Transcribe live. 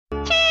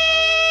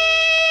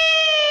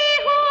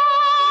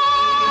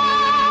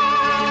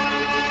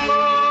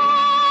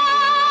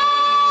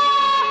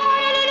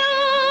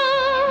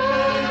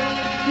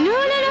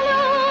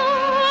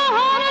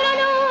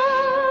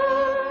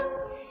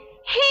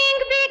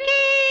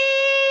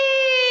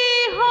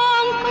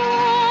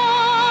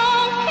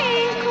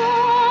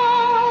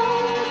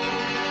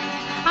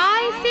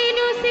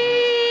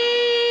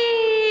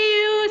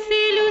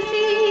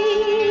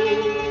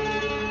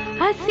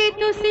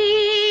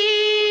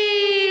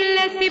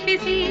Hi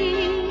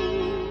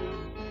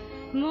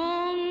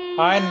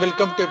and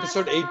welcome to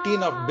episode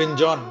 18 of Binge,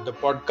 the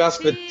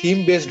podcast with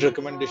theme-based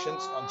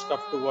recommendations on stuff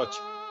to watch.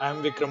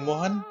 I'm Vikram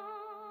Mohan.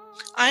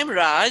 I'm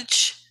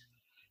Raj.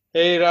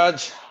 Hey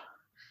Raj.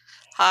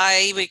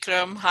 Hi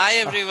Vikram. Hi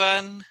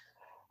everyone.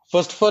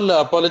 First of all,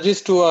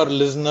 apologies to our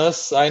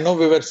listeners. I know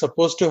we were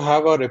supposed to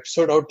have our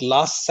episode out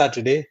last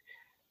Saturday,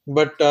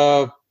 but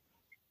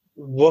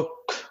work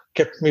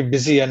kept me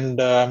busy and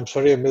I'm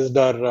sorry I missed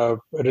our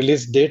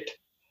release date.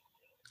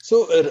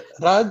 So,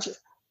 Raj,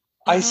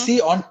 I Mm-hmm.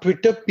 see on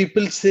Twitter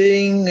people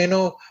saying,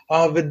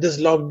 with this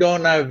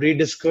lockdown, I've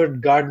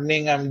rediscovered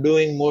gardening, I'm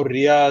doing more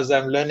riyas,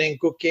 I'm learning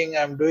cooking,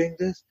 I'm doing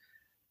this.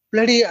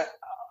 Bloody,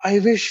 I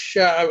wish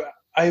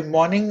I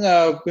morning,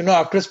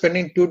 after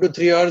spending 2 to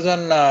 3 hours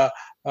on,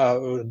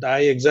 I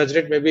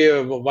exaggerate, maybe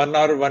 1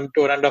 hour, 1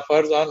 to 1.5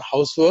 hours on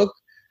housework.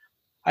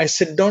 I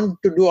sit down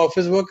to do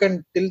office work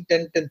until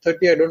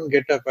 10:30. I don't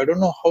get up. I don't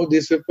know how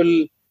these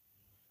people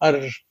are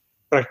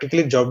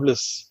practically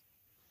jobless.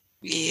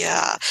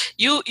 Yeah,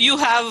 you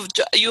have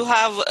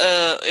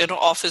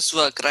office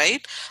work,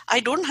 right? I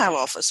don't have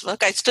office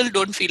work. I still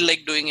don't feel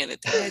like doing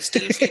anything. I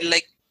still feel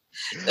like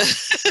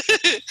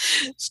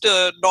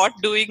not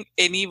doing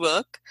any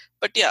work.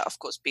 But yeah, of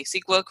course,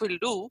 basic work will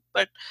do.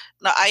 But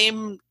now I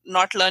am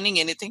not learning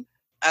anything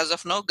as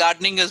of now.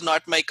 Gardening is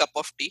not my cup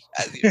of tea,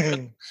 as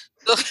usual.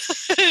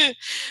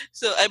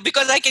 So,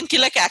 because I can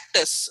kill a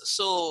cactus,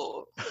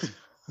 so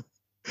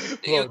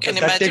you Wow, can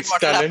that imagine takes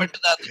what will happen talent. to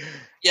the other.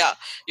 Yeah,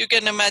 you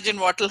can imagine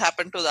what will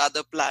happen to the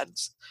other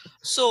plants.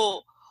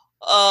 So,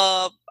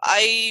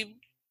 I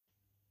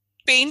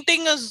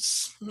painting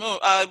is no.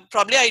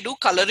 Probably I do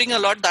coloring a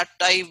lot. That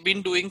I've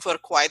been doing for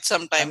quite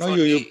some I time. know For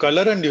you the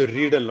color and you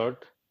read a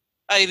lot,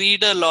 I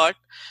read a lot,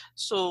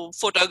 so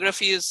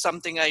photography is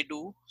something I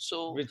do.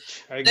 So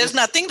which I there's guess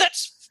nothing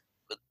that's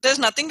there's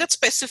nothing that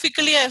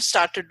specifically I've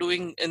started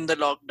doing in the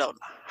lockdown.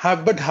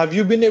 have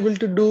you been able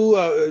to do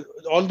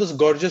all those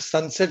gorgeous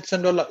sunsets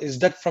and all? Is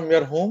that from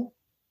your home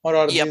or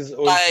are Yep. these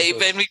old When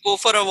photos? we go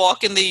for a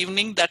walk in the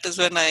evening, that is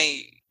when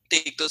I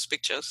take those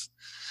pictures.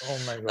 Oh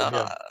my God,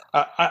 Uh,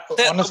 yeah.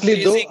 they're Honestly,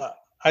 though, amazing.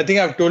 I think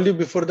I've told you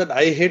before that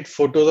I hate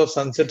photos of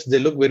sunsets. They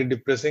look very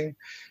depressing,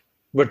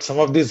 but some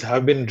of these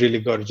have been really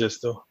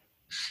gorgeous, though.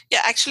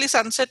 Yeah, actually,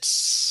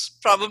 sunsets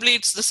probably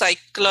it's the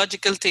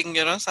psychological thing,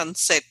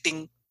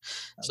 sunsetting.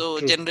 So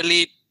True.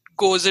 generally, it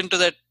goes into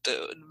that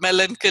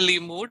melancholy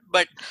mood.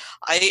 But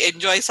I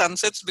enjoy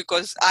sunsets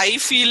because I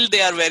feel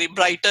they are very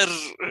brighter.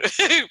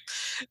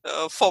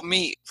 For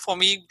me,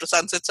 the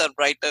sunsets are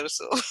brighter.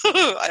 So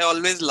I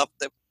always love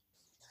them.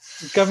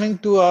 Coming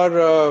to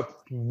our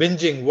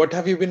binging, what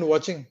have you been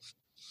watching?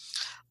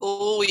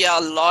 Oh yeah,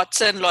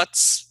 lots and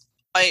lots.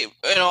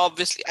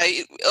 Obviously,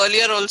 I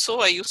earlier also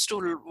I used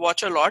to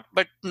watch a lot,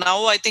 but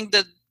now I think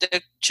that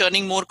they're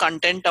churning more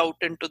content out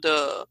into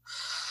the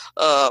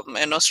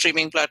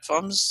streaming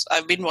platforms.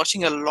 I've been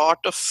watching a lot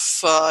of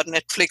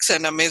Netflix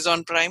and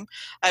Amazon Prime.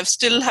 I've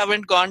still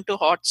haven't gone to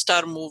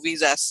Hotstar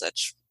movies as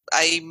such.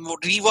 I'm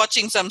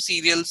rewatching some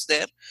serials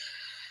there,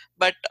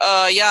 but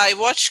yeah, I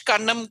watched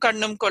Kannam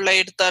Kannam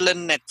Kollayidathal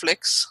in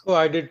Netflix. Oh,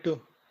 I did too.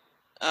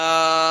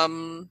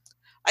 um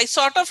I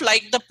sort of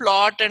like the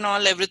plot and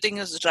all, everything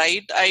is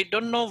right. I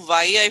don't know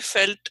why I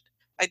felt,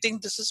 I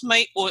think this is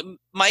my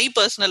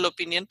personal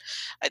opinion.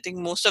 I think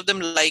most of them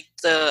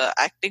liked the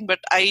acting, but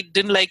I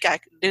didn't like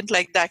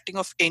the acting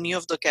of any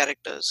of the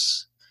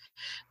characters.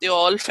 They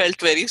all felt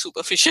very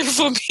superficial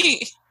for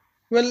me.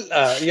 Well,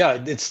 yeah,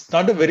 it's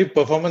not a very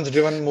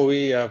performance-driven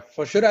movie.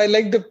 For sure, I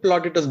like the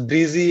plot. It was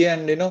breezy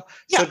and Yeah,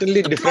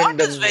 certainly the plot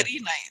different is than very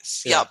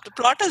nice. Yeah, yeah. the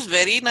plot is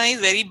very nice,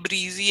 very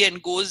breezy,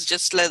 and goes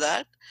just like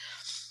that.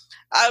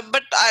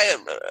 But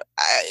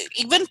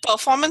even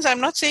performance, I'm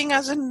not saying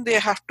as in they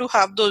have to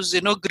have those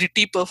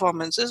gritty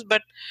performances,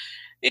 but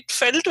it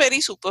felt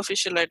very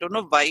superficial. I don't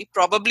know why.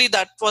 Probably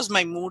that was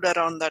my mood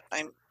around that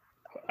time.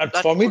 And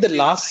That for me, could the be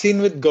last why.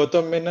 scene with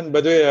Gautam Menon,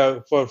 by the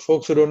way, for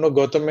folks who don't know,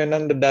 Gautam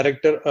Menon, the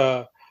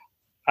director,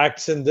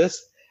 acts in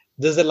this.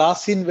 There's a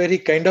last scene where he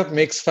kind of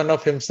makes fun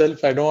of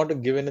himself. I don't want to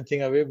give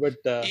anything away, but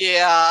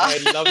Yeah. I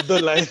love the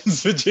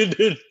lines which he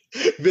did.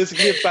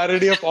 Basically, a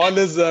parody of all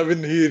his. I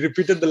mean, he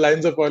repeated the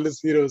lines of all his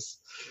heroes.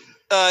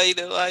 I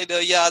know.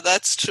 Yeah,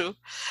 that's true.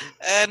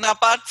 And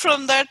apart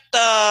from that,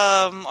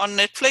 on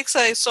Netflix,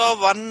 I saw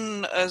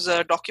one as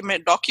a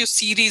docu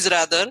series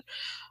rather,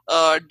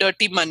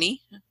 Dirty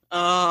Money.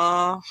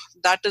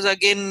 That is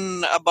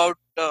again about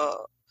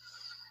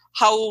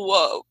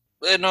how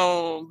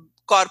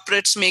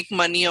corporates make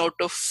money out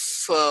of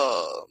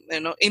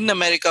in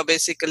America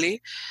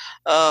basically,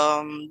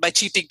 by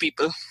cheating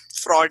people,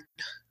 fraud.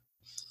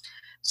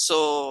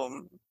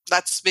 So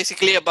that's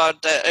basically about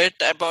it.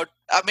 About,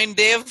 I mean,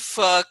 they've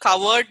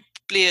covered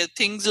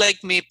things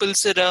like maple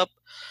syrup,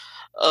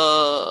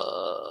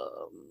 uh,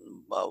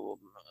 uh,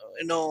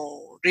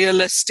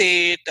 real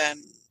estate,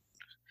 and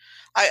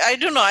I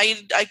don't know.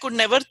 I could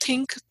never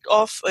think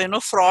of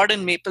fraud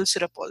in maple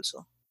syrup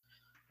also.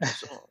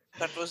 So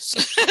that was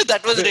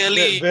that was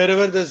really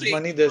Wherever there's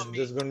money, intriguing for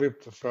there's me. going to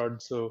be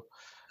fraud. So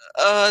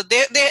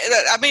they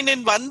I mean,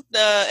 in one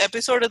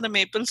episode, in the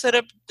maple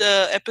syrup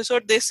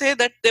episode, they say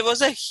that there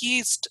was a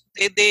heist.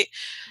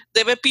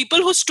 There were people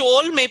who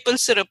stole maple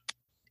syrup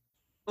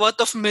worth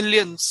of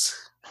millions.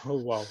 Oh,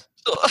 wow.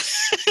 So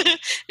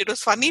it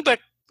was funny, but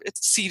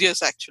it's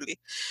serious actually.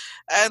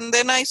 And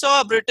then I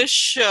saw a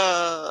British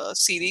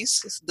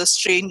series, The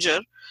Stranger,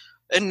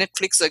 in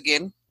Netflix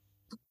again.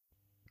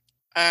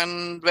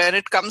 And when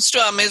it comes to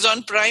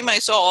Amazon Prime, I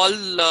saw all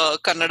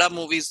Kannada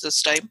movies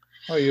this time.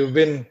 Oh,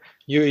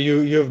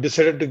 you've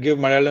decided to give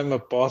Malayalam a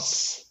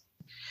pause.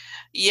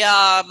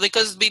 Yeah,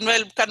 because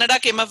meanwhile, Kannada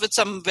came up with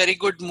some very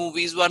good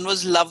movies. One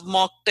was Love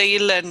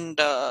Mocktail, and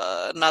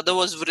another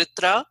was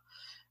Vritra,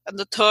 and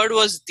the third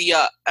was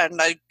Diya. And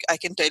I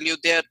can tell you,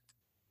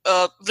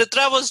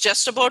 Vritra was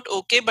just about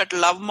okay, but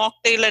Love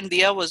Mocktail and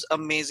Diya was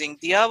amazing.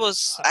 Diya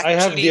was I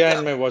have actually Dia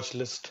in my watch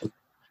list.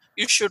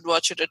 you should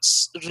watch it.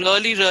 It's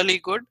really, really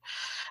good.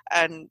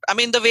 And I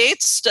mean, the way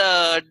it's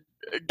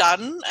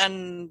done,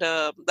 and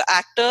the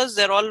actors,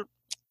 they're all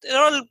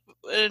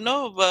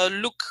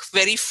look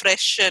very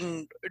fresh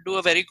and do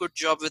a very good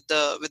job with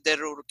their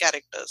role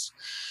characters.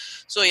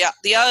 So yeah,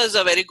 Diya is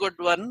a very good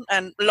one,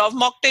 and Love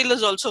Mocktail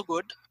is also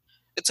good.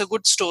 It's a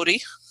good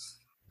story.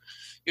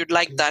 You'd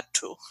like that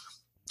too.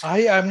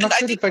 I'm And not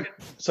sure if I.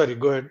 Sorry,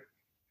 go ahead.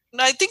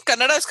 I think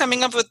Kannada is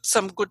coming up with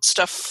some good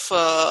stuff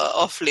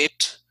of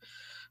late.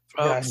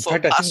 Yeah, in For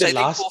fact, I think past, the I think,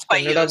 4 last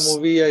 5 Kannada years.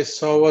 movie I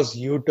saw was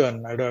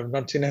U-Turn. I've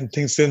not seen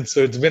anything since,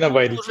 so it's been a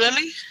while. Oh,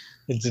 really?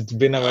 It's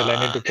been a while. I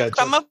need to They've catch up.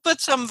 come up with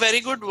some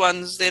very good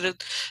ones.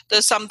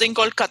 There's something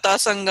called Katha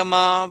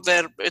Sangama,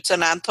 where it's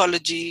an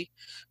anthology,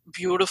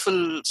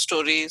 beautiful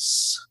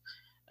stories,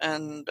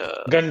 and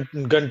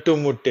Gantu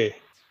Mutte.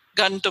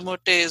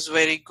 Gantamote is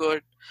very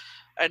good.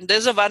 And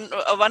there's a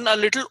one a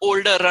little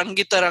older,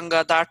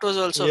 Rangitaranga. That was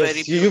also very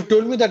Yes, beautiful. you've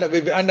told me that,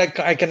 and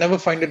I can never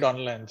find it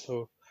online.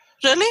 So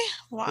Really?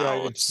 yeah,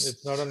 Wow,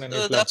 it's not on any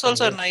that's platform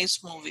also a here.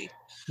 nice movie.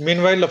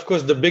 Meanwhile, of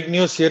course, the big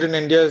news here in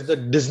India is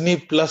that Disney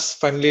Plus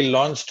finally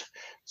launched.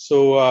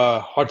 So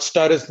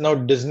Hotstar is now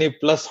Disney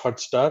Plus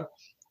Hotstar.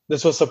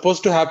 This was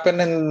supposed to happen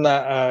in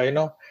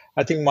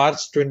I think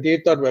March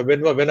 28th, or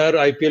whenever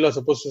IPL was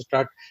supposed to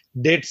start.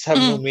 Dates have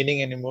no Mm.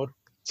 meaning anymore.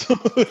 So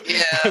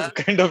Yeah. I've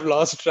kind of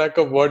lost track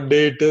of what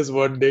day it is,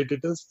 what date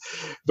it is.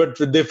 But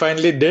they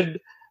finally did.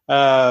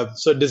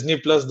 So Disney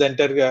Plus, the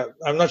entire.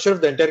 I'm not sure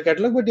of the entire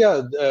catalog, but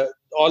yeah,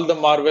 all the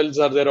Marvels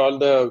are there, all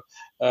the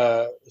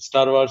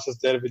Star Wars is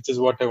there, which is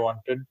what I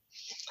wanted.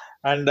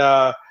 And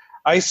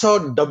I saw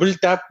Double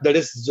Tap, that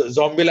is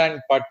Zombieland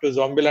Part 2,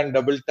 Zombieland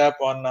Double Tap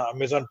on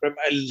Amazon Prime.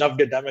 I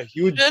loved it. I'm a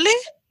huge, Really?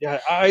 yeah,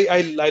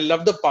 I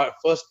love the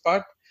first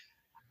part.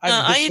 And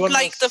this I one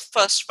like the was,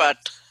 first part.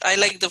 I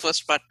like the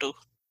first part too.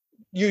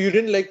 you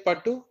didn't like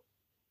Part 2?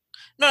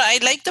 No, I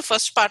like the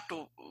first part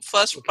too.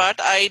 First Okay. part.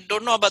 I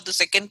don't know about the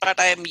second part.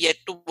 I am yet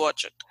to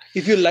watch it.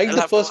 If you I'll like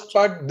the have to first watch it.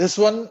 part, this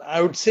one,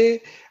 I would say,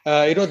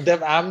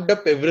 they've amped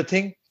up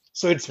everything.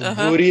 So it's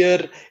Uh-huh.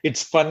 gorier,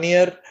 it's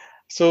funnier.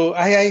 So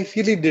I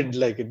really did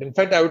like it. In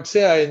fact, I would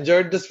say I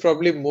enjoyed this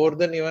probably more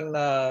than even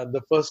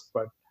the first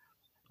part.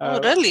 Oh, Uh,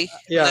 really?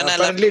 yeah, Then I'll have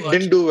to apparently it watch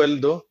didn't it. do well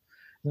though.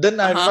 Then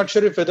I'm Uh-huh. not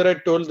sure if whether I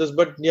told this,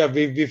 but yeah,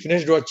 we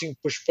finished watching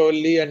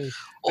Pushpavali, and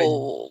I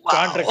Oh,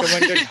 can't wow.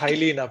 recommend it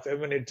highly enough. I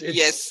mean,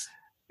 Yes.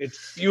 it's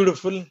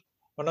beautiful,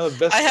 one of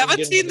the I best haven't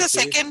Indian seen mini the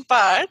series. second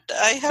part.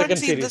 I haven't Second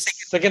seen the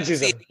series, second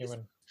season, series.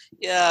 even.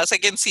 Yeah,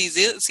 second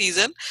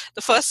season.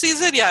 The first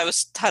season, yeah, I was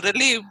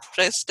thoroughly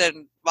impressed,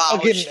 and wow,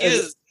 Again, she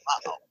is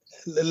wow.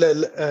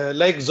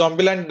 like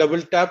Zombieland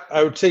Double Tap,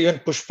 I would say even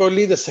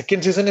Pushpavali, the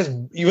second season is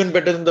even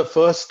better than the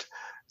first.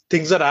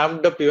 Things are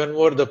amped up even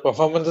more. The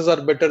performances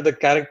are better. The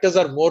characters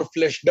are more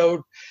fleshed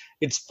out.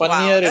 It's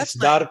funnier. Wow, It's that's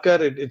nice. darker.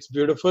 It's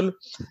beautiful.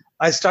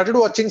 I started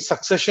watching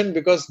Succession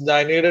because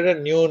I needed a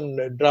new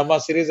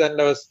drama series,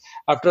 and I was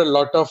after a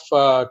lot of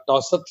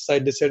toss-ups, I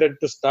decided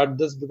to start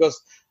this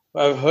because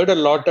I've heard a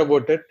lot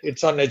about it.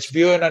 It's on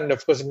HBO, and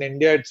of course in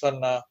India it's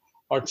on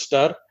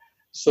Hotstar.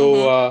 So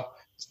Mm-hmm.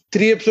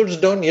 3 episodes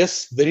down,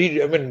 yes,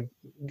 very. I mean,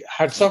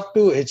 hats off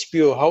to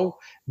HBO. How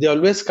they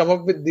always come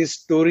up with these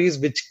stories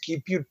which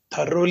keep you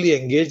thoroughly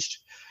engaged.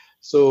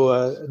 So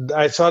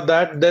I saw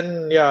that.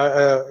 Then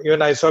yeah,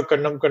 even I saw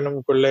Kannam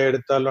Kannam Kollai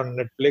Eduttal on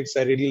Netflix.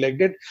 I really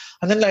liked it.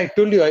 And then I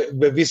told you,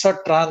 we saw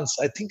Trans.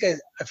 I think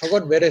I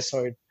forgot where I saw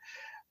it.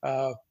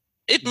 Uh,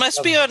 It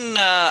must be um, on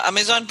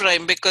Amazon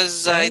Prime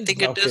because I Prime?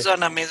 think it is Okay.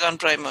 on Amazon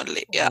Prime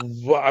only. Yeah.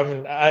 I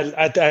mean,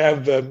 I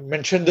have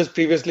mentioned this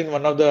previously in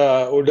one of the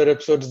older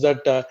episodes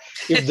that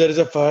if there is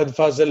a Fahad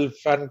Fazil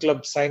fan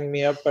club, sign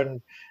me up, and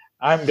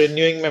I'm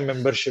renewing my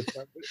membership.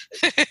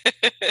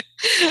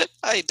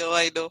 I know,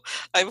 I know.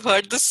 I've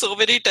heard this so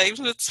many times.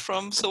 It's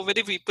from so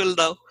many people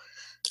now.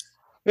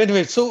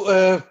 Anyway,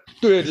 so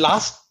to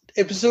last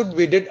episode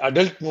we did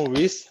adult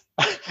movies,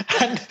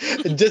 and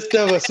just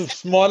a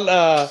small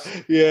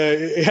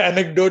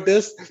anecdote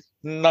is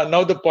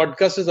now the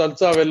podcast is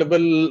also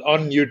available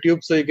on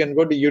YouTube, so you can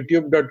go to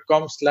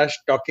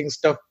youtube.com/talking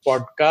stuff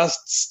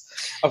podcasts.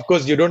 Of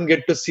course, you don't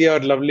get to see our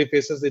lovely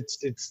faces;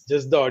 it's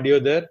just the audio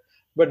there.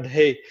 But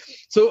hey,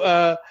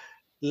 so.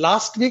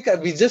 last week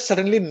we just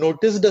suddenly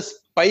noticed a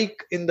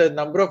spike in the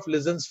number of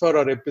listens for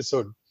our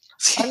episode.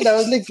 And I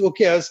was like,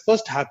 okay, I was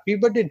first happy,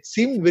 but it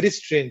seemed very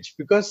strange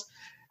because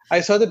I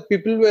saw that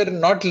people were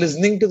not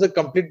listening to the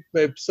complete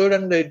episode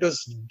and it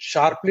was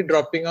sharply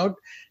dropping out.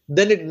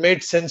 Then it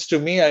made sense to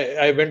me.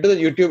 I went to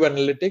the YouTube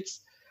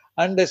analytics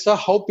and I saw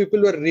how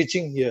people were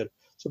reaching here.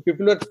 So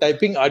people were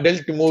typing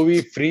adult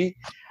movie free,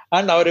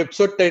 and our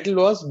episode title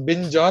was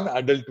Binge on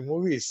Adult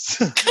Movies.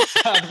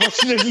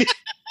 Unfortunately,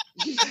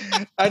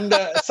 and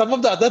some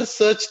of the other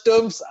search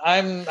terms,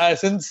 I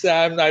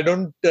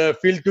don't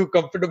feel too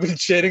comfortable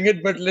sharing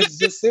it, but let's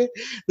just say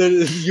the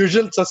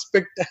usual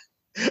suspect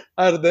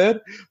are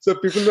there. So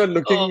people were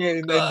looking Oh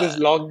in this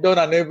God. lockdown,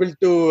 unable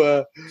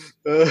to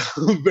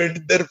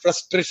vent their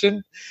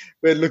frustration.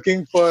 We're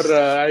looking for,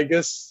 I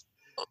guess.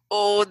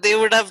 Oh, they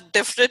would have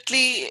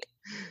definitely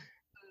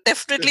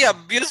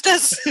abused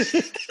us.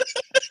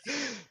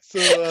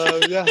 So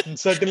yeah,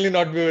 certainly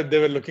not what they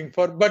were looking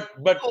for. But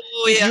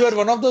Oh if yeah. you are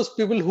one of those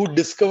people who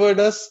discovered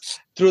us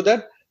through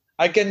that,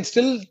 I can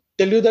still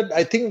tell you that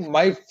I think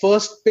my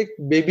first pick,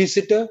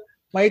 Babysitter,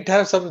 might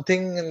have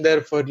something in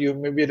there for you,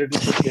 maybe a little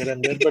bit here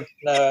and there, but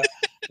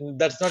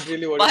that's not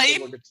really what it's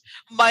Mine about.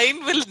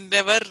 mine will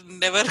never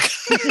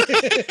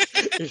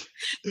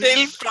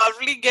they'll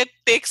probably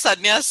take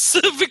sannyas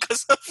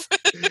because of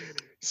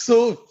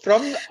So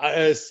from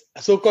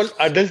so-called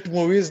adult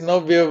movies, now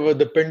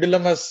the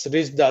pendulum has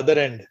reached the other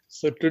end.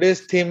 So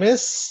today's theme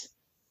is,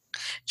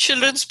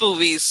 children's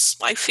movies.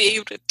 My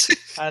favorite.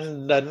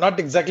 and not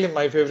exactly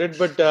my favorite,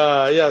 but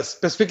yeah,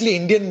 specifically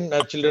Indian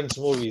children's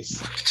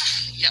movies.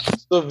 Yeah.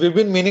 So we've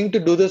been meaning to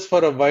do this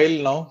for a while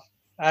now,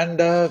 and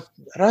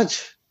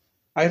Raj,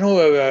 I know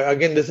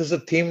again this is a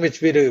theme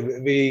which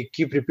we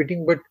keep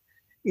repeating, but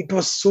it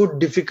was so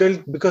difficult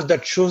because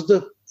that shows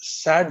the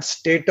sad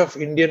state of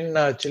Indian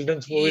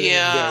children's movies in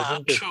India, Yeah,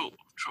 isn't it?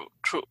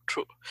 true.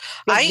 Plus,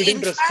 I we in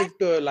didn't fact,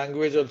 restrict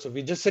language also.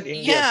 We just said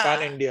India, yeah,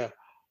 pan India.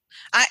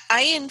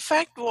 I in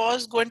fact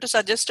was going to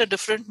suggest a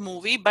different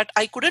movie, but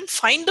I couldn't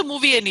find the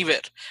movie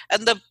anywhere.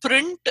 And the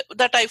print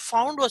that I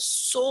found was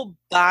so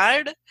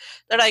bad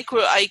that I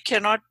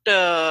cannot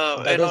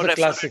That was a refer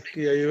classic.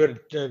 it. Yeah, you were.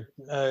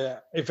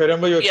 If I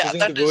remember, you were Yeah, choosing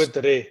to that go is.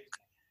 with Ray.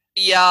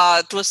 Yeah,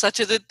 it was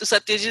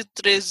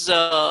Satyajit Ray's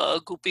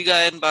Gopi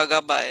Gayan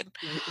Baga Bayan.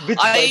 Which,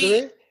 by the I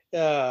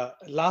way,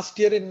 last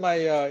year in my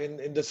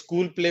in the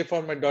school play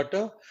for my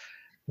daughter,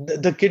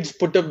 the kids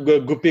put up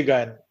Guppy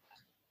Gayan,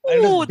 and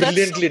it was Oh, that's so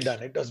brilliantly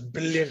done. It was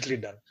brilliantly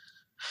done.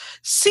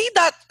 see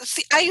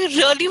I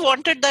really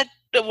wanted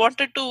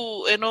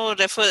to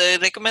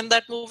recommend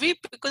that movie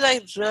because I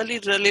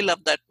really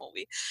love that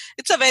movie.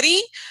 It's a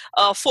very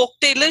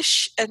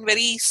folktalish and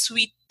very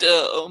sweet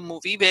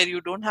movie where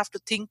you don't have to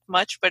think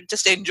much but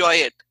just enjoy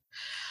it.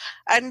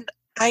 And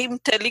I'm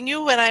telling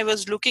you, when I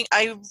was looking,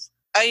 I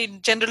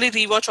generally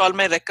rewatch all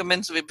my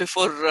recommends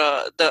before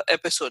the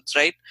episodes,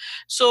 right?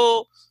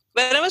 So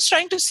when I was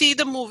trying to see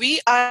the movie,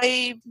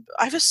 I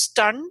was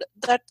stunned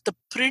that the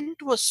print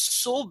was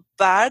so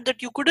bad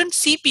that you couldn't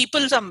see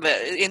people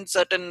somewhere in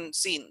certain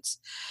scenes,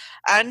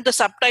 and the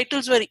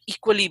subtitles were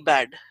equally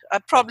bad. I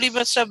probably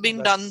must have been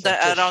That's done such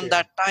a around shame.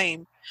 that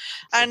time,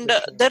 Such and a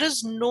shame. there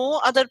is no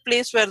other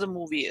place where the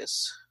movie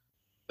is,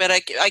 where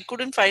I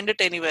couldn't find it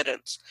anywhere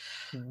else.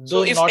 So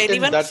Though if not in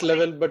anyone that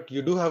level, but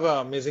you do have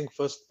an amazing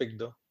first pick,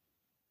 though.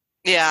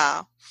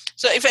 Yeah.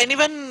 So if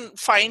anyone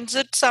finds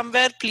it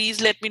somewhere,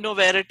 please let me know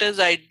where it is.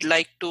 I'd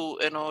like to,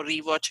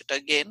 rewatch it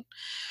again.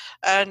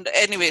 And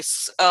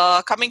anyways,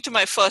 coming to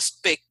my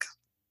first pick.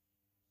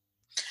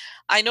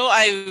 I know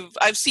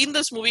I've seen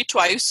this movie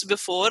twice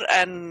before,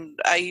 and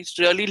I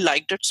really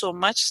liked it so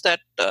much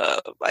that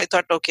I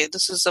thought, okay,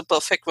 this is a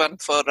perfect one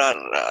for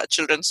our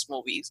children's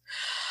movies.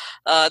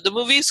 The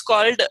movie is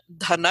called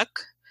Dhanak.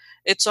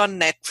 It's on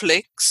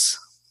Netflix,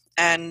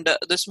 and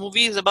this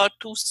movie is about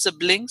two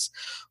siblings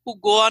who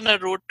go on a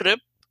road trip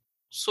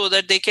so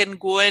that they can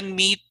go and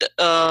meet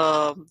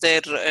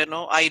their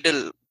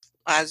idol,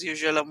 as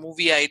usual, a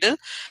movie idol,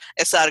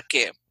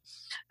 SRK.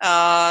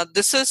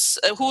 This is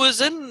who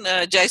is in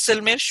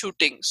Jaisalmer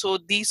shooting. So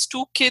these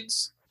two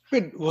kids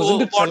Wait, wasn't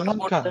go it want to Salman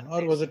go to that Khan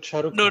or was place. it Shah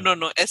Rukh No, Khan? no,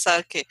 no,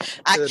 SRK.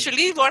 The,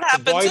 Actually, what the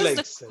happens boy is the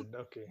likes it.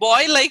 Okay.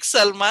 boy likes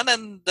Salman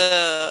and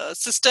the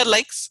sister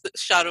likes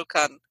Shah Rukh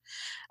Khan.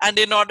 And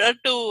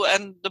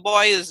the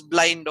boy is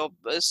blind,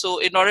 so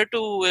in order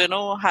to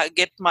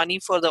get money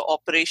for the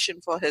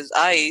operation for his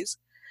eyes,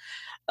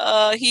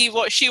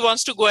 she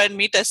wants to go and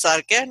meet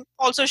SRK, and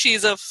also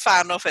she's a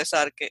fan of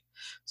SRK.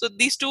 So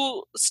these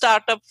two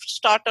start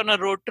on a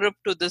road trip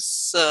to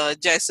this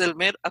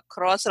Jaisalmer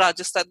across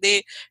Rajasthan.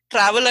 They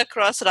travel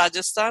across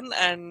Rajasthan,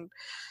 and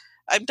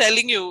I'm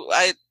telling you,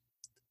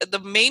 the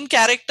main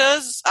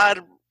characters are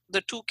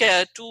the two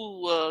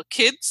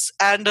kids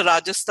and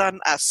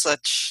Rajasthan as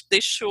such. They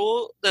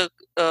show the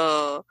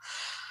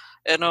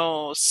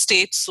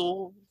state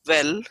so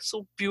well,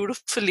 so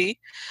beautifully,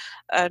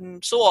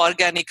 and so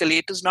organically.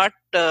 It is not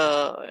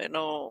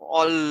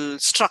all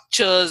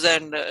structures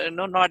and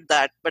not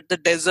that, but the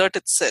desert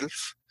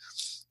itself.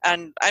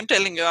 And I'm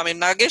telling you, I mean,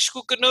 Nagesh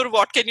Kukunur,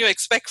 what can you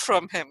expect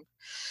from him?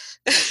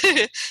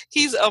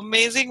 He's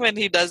amazing when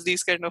he does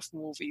these kind of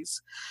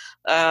movies.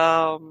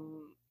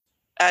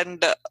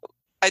 And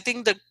I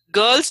think the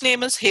girl's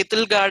name is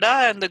Hetal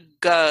Gada and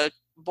the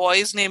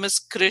boy's name is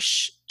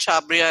Krish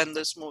Chabria in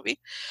this movie.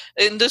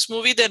 In this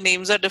movie, their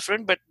names are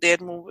different, but their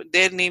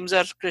names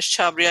are Krish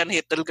Chabria and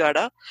Hetal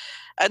Gada.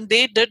 And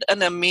they did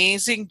an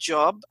amazing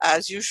job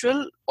as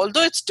usual.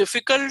 Although it's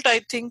difficult,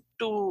 I think,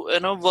 to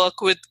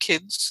work with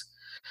kids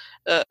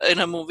in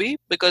a movie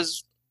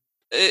because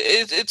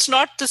it's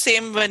not the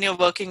same when you're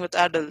working with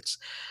adults.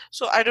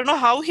 So I don't know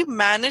how he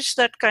managed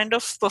that kind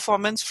of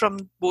performance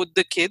from both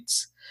the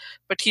kids,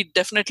 but he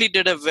definitely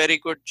did a very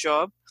good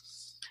job.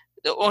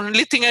 The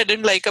only thing I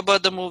didn't like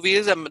about the movie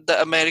is the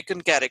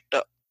American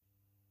character.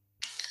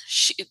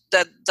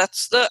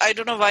 That's the I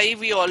don't know why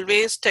we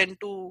always tend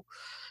to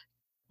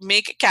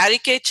make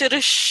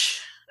caricaturish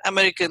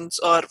Americans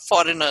or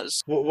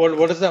foreigners.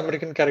 What does the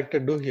American character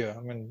do here?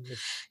 I mean,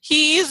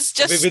 He is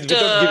just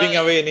without giving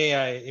away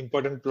any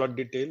important plot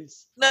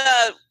details.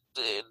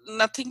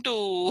 nothing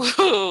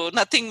to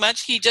nothing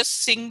much. He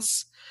just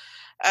sings,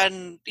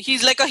 and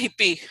he's like a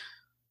hippie.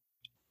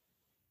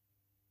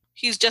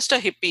 He's just a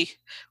hippie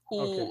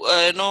who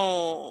Okay.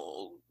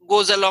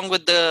 goes along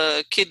with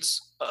the kids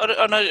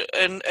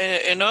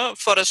on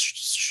for a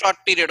short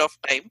period of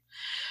time.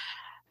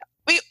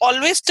 We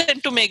always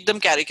tend to make them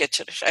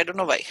caricaturish. I don't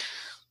know why.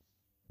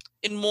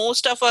 In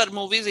most of our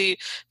movies,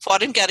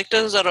 foreign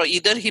characters are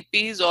either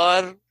hippies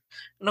or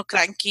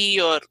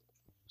cranky or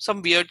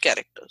some weird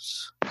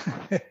characters.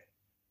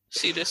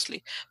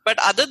 Seriously. But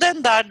other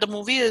than that, the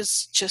movie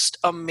is just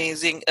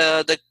amazing.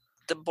 The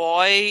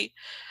boy,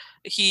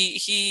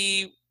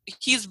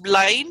 he's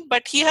blind,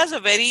 but he has a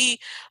very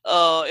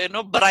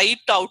bright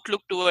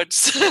outlook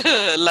towards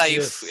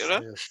life.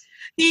 Yes,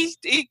 yes.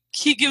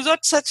 He gives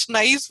out such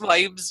nice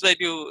vibes when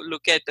you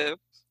look at him.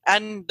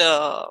 And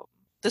the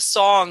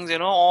songs,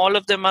 all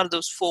of them are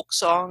those folk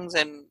songs,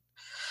 and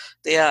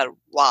they are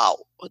wow.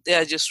 They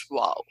are just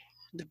wow.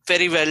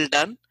 Very well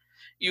done.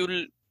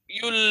 You'll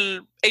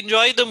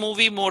enjoy the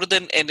movie more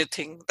than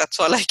anything. That's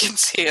all I can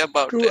say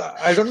about True. it.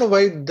 I don't know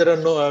why there are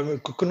no. I mean,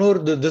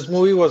 Kukunur. This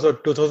movie was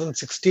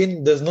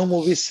 2016. There's no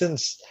movie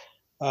since.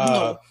 Uh,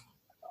 No,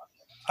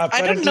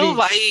 I don't know Apparently,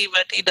 why,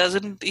 but he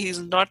doesn't. He's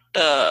not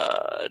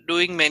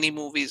doing many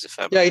movies. If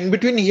I'm yeah. In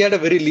between, he had a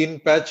very lean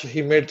patch.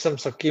 He made some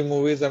sucky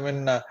movies. I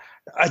mean,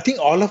 I think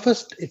all of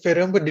us, if I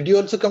remember, did you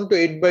also come to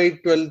 8 by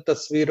 12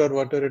 Tasveer or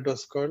whatever it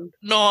was called?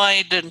 no,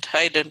 I didn't.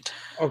 I didn't.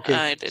 Okay,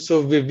 I didn't.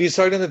 so we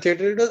saw it in the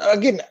theater. It was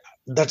again.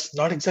 That's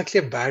not exactly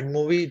a bad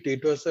movie.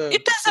 It was a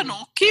It is an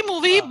okay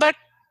movie, uh, but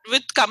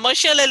with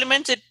commercial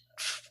elements, it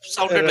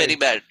sounded very right.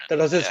 bad. That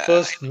was his Yeah,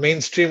 first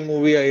mainstream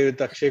movie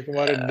with Akshay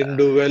Kumar. It didn't uh,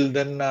 do well.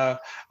 Then,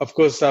 of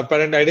course,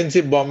 apparently, I didn't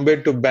see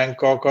Bombay to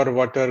Bangkok or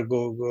whatever, I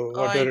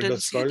whatever it didn't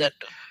was see called. that.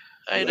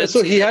 I didn't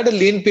So see he that. had a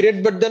lean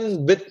period, but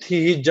then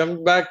he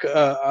jumped back.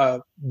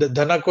 The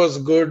Dhanak was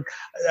good.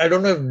 I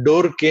don't know if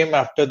Door came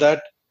after that,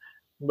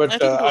 I but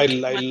think Door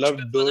came I much loved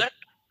before Door. that.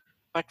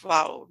 But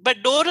wow.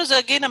 But Door is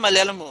again a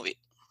Malayalam movie.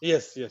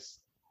 Yes, yes.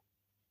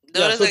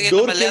 Door Yeah, is so again a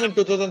Door came Malayalam in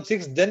movie.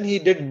 2006. Then he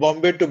did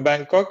Bombay to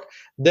Bangkok.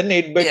 Then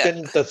 8 by Yeah.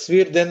 10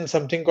 Tasveer. Then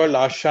something called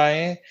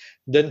Ashaएं.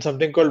 Then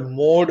something called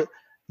Mode.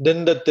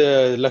 Then that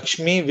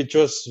Lakshmi, which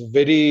was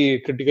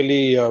very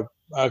critically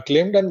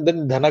acclaimed. And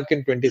then Dhanak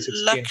in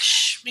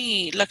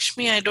 2016.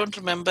 Lakshmi, I don't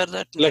remember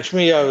that name.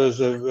 Lakshmi, yeah,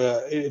 was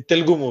a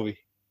Telugu movie.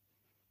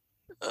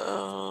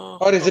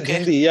 Or is it Okay.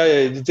 Hindi? Yeah,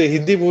 yeah, it's a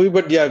Hindi movie,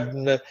 but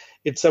yeah,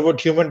 it's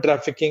about human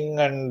trafficking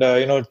and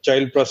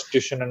child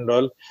prostitution and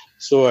all.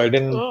 So I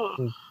didn't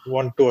Oh.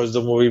 want to watch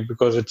the movie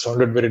because it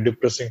sounded very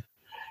depressing.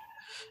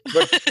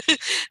 But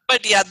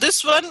But yeah,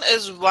 this one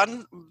is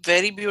one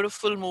very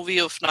beautiful movie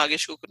of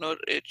Nagesh Kukunur.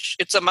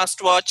 It's a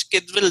must watch.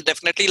 Kids will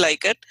definitely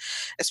like it,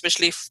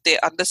 especially if they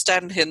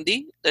understand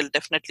Hindi. They'll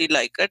definitely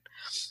like it.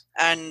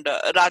 And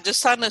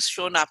Rajasthan is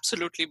shown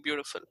absolutely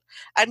beautiful.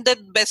 And the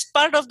best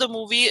part of the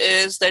movie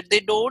is that they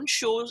don't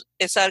show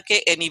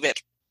SRK anywhere.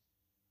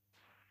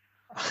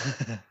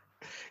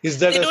 is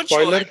that They a don't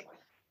show spoiler? it.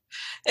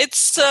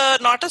 It's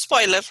not a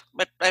spoiler,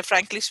 but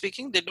frankly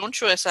speaking, they don't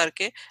show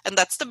SRK, and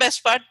that's the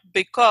best part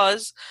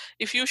because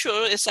if you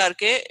show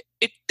SRK,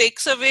 it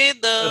takes away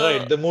Right,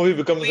 the the movie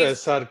becomes a movie's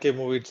SRK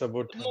movie. It's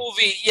about him,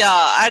 movie.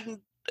 Yeah, and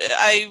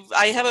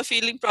I have a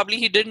feeling probably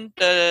he didn't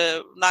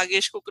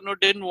Nagesh Kukuno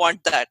didn't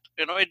want that.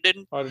 It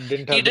didn't. or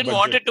didn't He have the didn't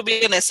want budget. it to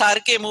be an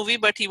SRK movie,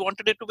 but he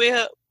wanted it to be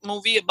a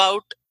movie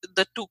about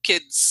the two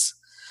kids.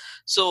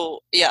 So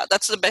yeah,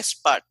 that's the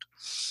best part.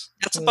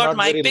 That's about Not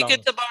my very pick. long.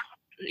 It's about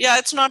yeah,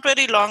 it's not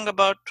very long,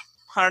 about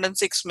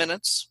 106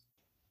 minutes.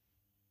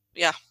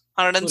 Yeah,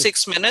 Cool.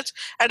 106 minutes,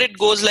 and it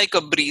goes like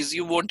a breeze.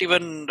 You won't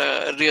even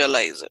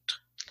realize it.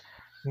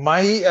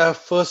 My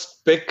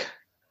first pick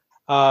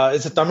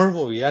is a Tamil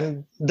movie,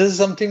 and this is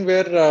something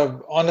where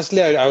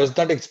honestly I was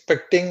not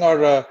expecting,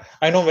 or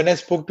I know when I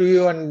spoke to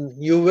you and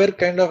you were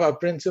kind of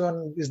apprehensive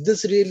on is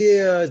this really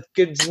a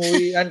kids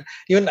movie, and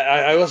even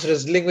I was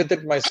wrestling with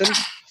it myself.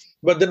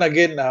 But then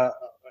again,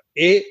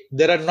 A,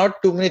 there are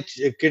not too many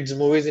kids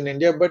movies in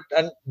India, but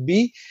and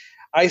B,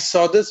 I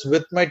saw this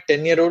with my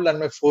 10-year-old and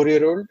my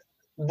 4-year-old.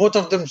 Both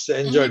of them Hmm.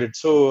 enjoyed it.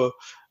 So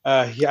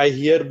I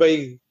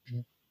hereby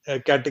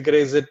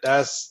categorize it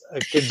as a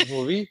kids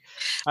movie.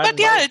 But And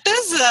yeah, my it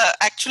is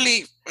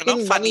actually in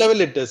one funny.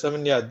 level it is. I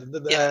mean, yeah,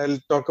 Yeah. I'll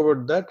talk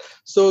about that.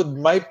 So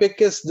my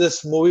pick is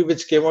this movie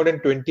which came out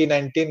in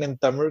 2019 in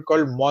Tamil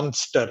called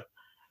Monster.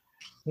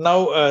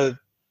 Now,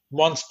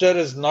 monster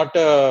is not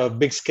a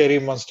big scary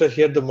monster.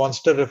 Here, the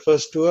monster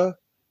refers to a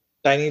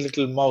tiny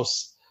little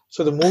mouse.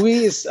 So the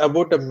movie is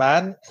about a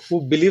man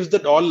who believes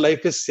that all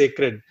life is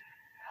sacred,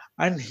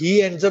 and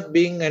he ends up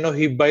being,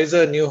 he buys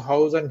a new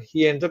house and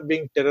he ends up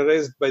being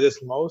terrorized by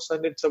this mouse.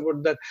 And it's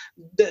about that.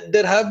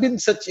 There have been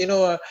such,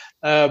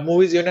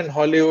 movies even in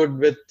Hollywood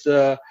with,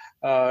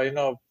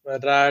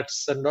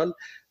 rats and all.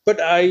 But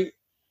I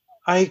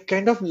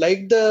kind of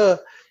like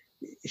the,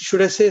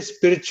 should I say,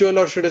 spiritual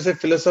or should I say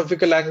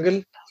philosophical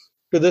angle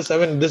to this. I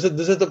mean, this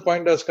is the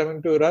point I was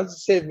coming to, Raj.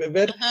 Say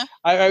where Uh-huh.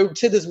 I would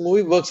say this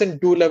movie works in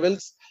two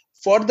levels.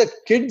 For the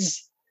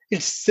kids,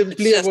 it's It's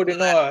simply just about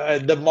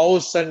that. the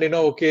mouse and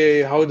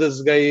okay, how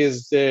this guy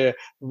is,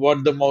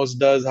 what the mouse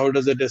does, how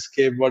does it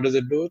escape, what does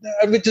it do,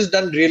 which is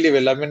done really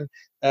well. I mean,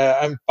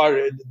 I'm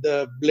part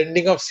the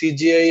blending of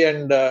CGI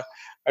and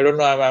I don't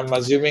know. I'm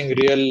assuming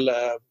real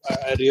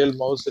a real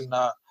mouse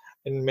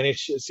in many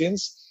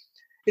scenes.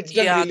 It's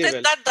done Yeah, really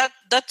well.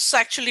 that's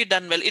actually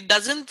done well. It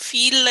doesn't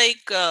feel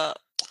like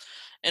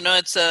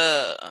it's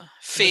a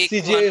The fake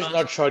CGI one is or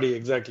not shoddy,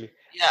 exactly.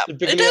 yeah. It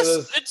Typically, is.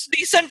 others. It's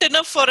decent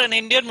enough for an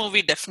Indian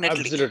movie, definitely.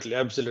 Absolutely,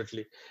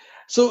 absolutely.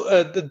 So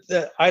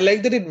I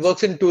like that it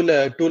works in two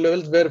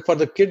levels. Where for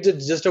the kids,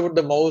 it's just about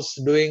the mouse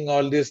doing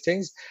all these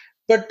things,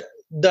 but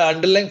the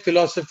underlying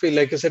philosophy,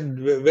 like I said,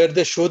 where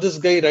they show this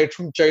guy right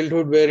from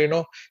childhood,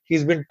 where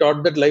he's been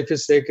taught that life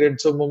is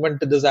sacred. So, moment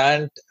this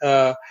ant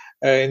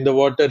in the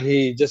water,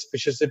 he just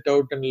fishes it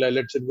out and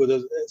lets it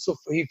go. So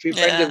he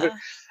finds every, Yeah.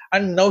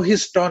 and now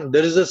he's torn.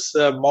 There is this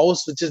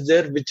mouse which is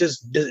there, which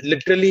is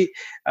literally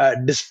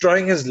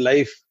destroying his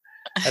life,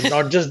 and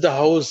not just the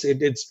house.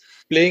 It's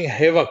playing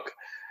havoc.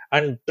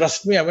 And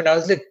trust me, I mean, I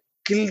was like,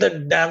 kill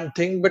that damn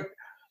thing. But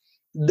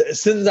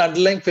since the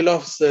underlying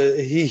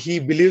philosophy, he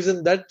believes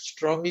in that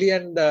strongly,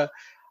 and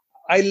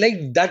I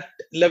like that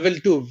level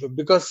too,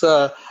 because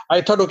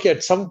I thought, okay,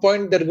 at some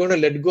point they're going to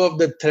let go of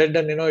the thread,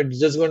 and it's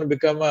just going to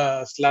become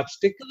a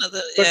slapstick.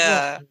 Another, But no,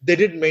 yeah. they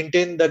did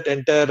maintain that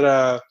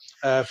entire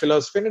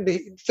philosophy,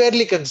 and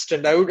fairly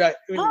consistent. I No, mean,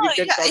 we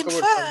can yeah. talk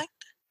about some.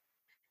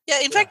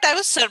 In Yeah. fact, I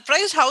was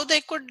surprised how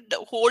they could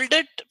hold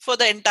it for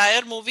the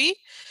entire movie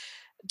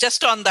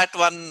just on that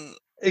one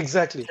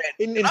Exactly. thread.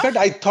 In fact,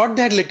 I thought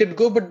they had let it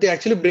go, but they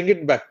actually bring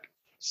it back.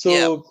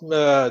 Yeah.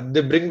 So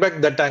they bring back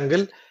that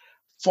angle.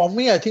 For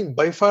me, I think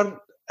by far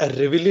a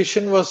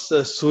revelation was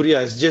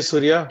Surya, S.J.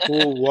 Surya,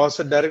 who was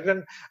a director.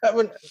 And, I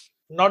mean,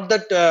 not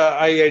that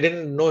I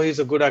didn't know he's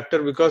a good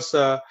actor, because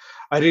I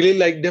really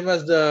liked him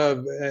as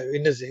the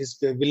in his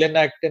villain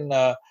act in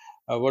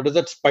what is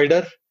that,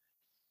 Spider.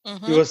 He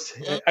Mm-hmm. was.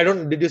 I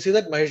don't. Did you see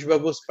that Mahesh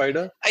Babu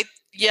Spider? I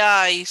yeah,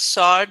 I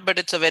saw it, but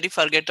it's a very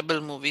forgettable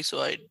movie,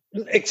 so I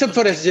Except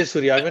don't for think. S.J.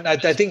 Surya, I mean, I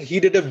think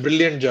he did a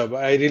brilliant job.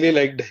 I really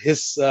liked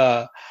his,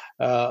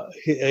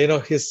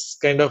 his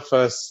kind of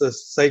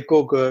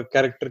psycho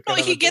character No, kind of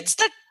a he thing. gets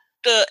that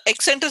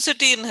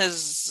eccentricity in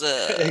his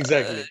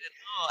Exactly.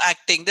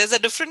 acting. There's a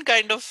different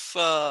kind of He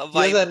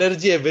has vibe.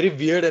 energy, a very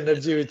weird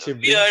energy which he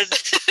Weird.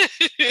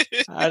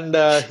 brings, and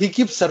he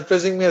keeps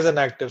surprising me as an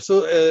actor.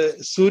 So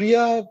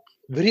Surya,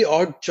 very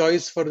odd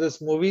choice for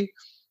this movie,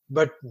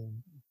 but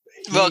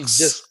he Works.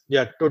 just,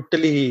 yeah,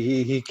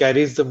 totally he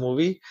carries the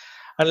movie.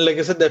 And like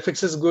I said, the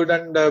effects is good,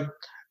 and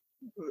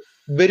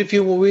very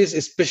few movies,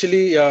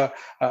 especially I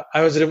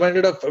was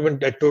reminded of, I mean,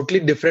 a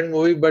totally different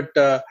movie, but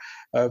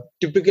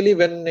typically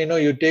when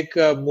you take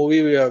a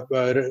movie,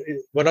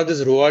 one of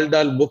these Roald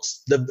Dahl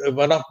books, the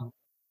one of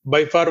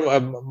by far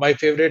my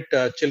favorite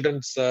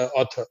children's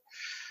author,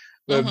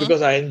 Mm-hmm.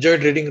 because I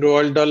enjoyed reading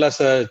Roald Dahl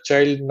as a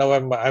child. Now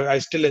I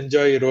still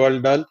enjoy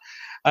Roald Dahl,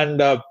 and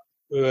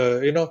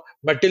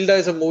Matilda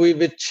is a movie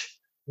which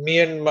me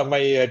and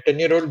my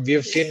 10-year-old,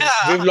 we've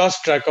Yeah,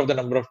 lost track of the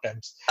number of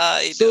times.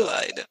 I know, So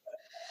I know.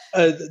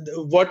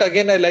 what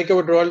again I like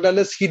about Roald Dahl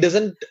is he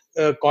doesn't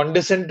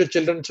condescend to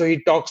children, so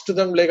he talks to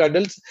them like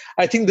adults.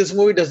 I think this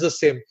movie does the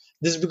same.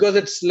 Just because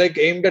it's like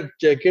aimed at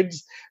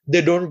kids,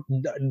 they don't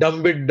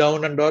dumb it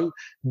down and all.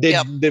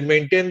 Yep. They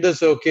maintain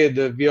this. Okay,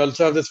 we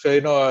also have this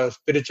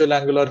spiritual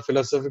angle or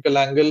philosophical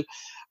angle,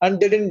 and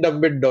they didn't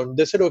dumb it down.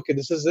 They said, okay,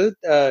 this is it.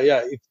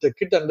 Yeah, if the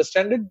kids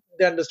understand it,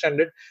 they understand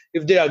it.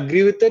 If they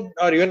agree with it,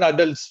 or even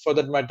adults for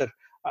that matter.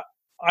 Uh,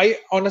 I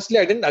honestly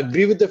I didn't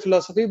agree with the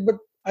philosophy, but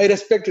I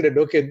respected it.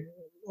 Okay,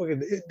 okay,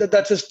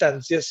 that's a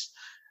stance. Yes.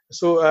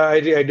 So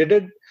I did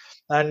it,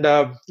 and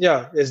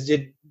yeah,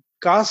 SJ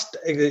cast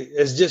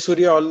SJ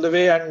Surya all the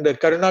way, and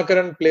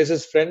Karunakaran plays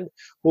his friend,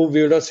 who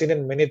we would have seen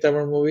in many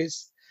Tamil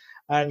movies,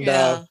 and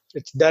Yeah.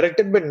 it's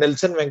directed by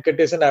Nelson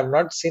Venkatesan. I have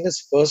not seen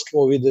his first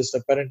movie. This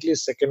apparently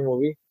his second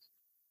movie,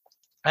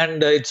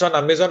 and it's on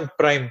Amazon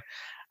Prime.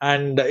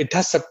 and it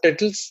has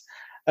subtitles.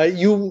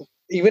 You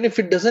Even if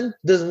it doesn't,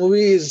 this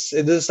movie is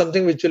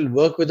something which will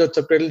work without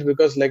subtitles,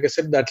 because, like I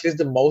said, at least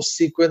the mouse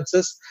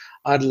sequences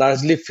are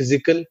largely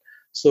physical,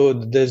 so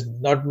there's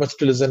not much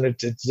to listen.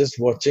 It's just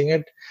watching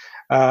it.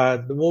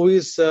 The movie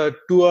is 2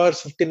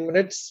 hours 15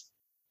 minutes.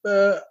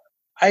 Uh,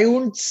 I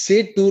wouldn't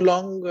say too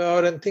long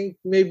or anything.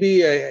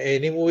 Maybe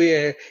any movie,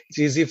 it's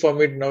easy for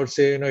me to now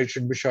say, it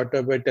should be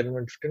shorter by 10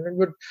 minutes, 15 minutes.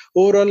 But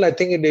overall, I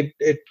think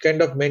it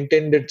kind of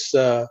maintained its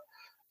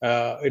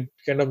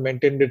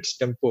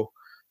tempo.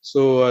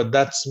 So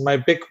that's my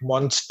pick,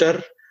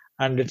 Monster,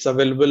 and it's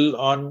available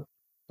on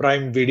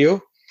Prime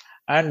Video.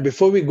 And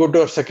before we go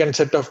to our second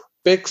set of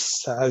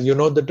picks, you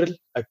know the drill.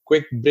 A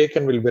quick break,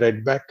 and we'll be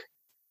right back.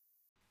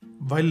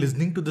 While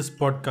listening to this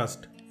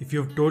podcast, if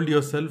you've told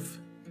yourself,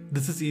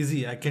 this is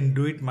easy, I can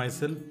do it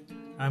myself,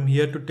 I'm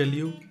here to tell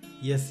you,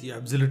 yes, you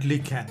absolutely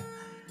can.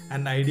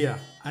 An idea,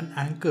 an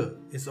anchor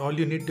is all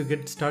you need to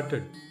get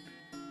started.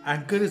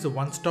 Anchor is a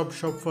one stop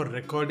shop for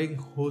recording,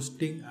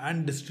 hosting,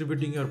 and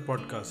distributing your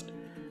podcast.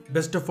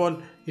 Best of all,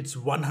 it's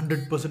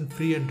 100%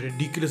 free and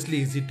ridiculously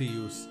easy to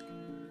use.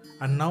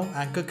 And now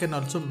Anchor can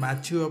also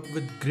match you up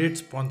with great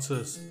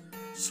sponsors.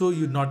 So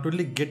you not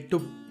only get to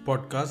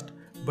podcast,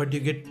 but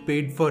you get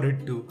paid for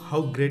it too.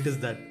 How great is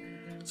that?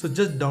 So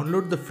just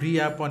download the free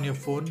app on your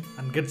phone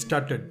and get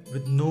started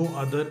with no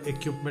other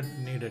equipment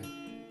needed.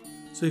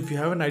 So if you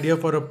have an idea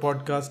for a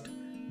podcast,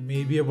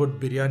 maybe about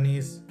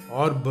biryanis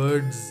or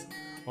birds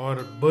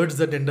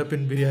that end up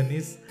in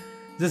biryanis,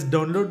 just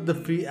download the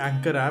free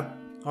Anchor app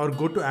or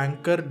go to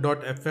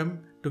anchor.fm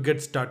to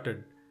get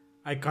started.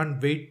 I can't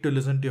wait to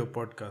listen to your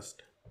podcast.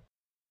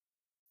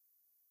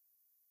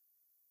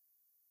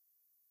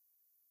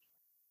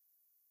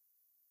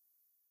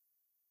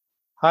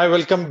 Hi,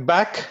 welcome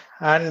back,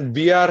 and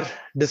we are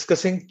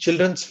discussing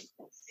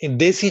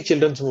Desi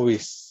children's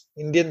movies,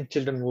 Indian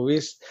children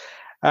movies.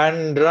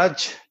 And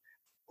Raj,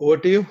 over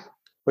to you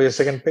for your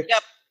second pick.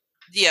 Yep.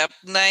 Yep.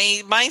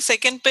 My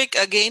second pick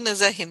again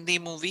is a Hindi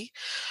movie.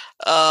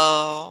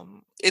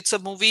 It's a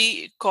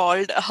movie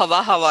called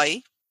Hawa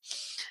Hawai.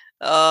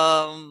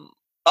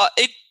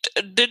 It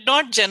did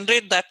not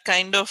generate that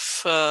kind of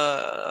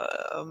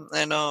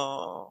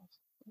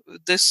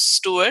this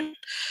to it,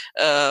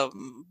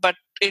 but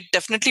it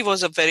definitely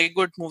was a very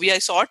good movie. I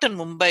saw it in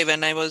Mumbai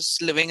when I was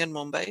living in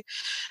Mumbai,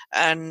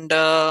 and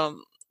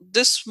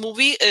this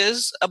movie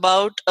is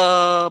about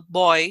a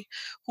boy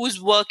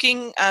who's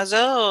working as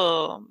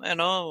a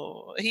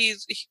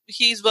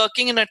he's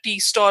working in a tea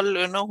stall,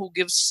 who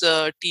gives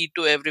tea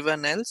to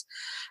everyone else,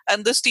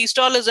 and this tea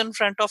stall is in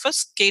front of a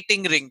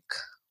skating rink,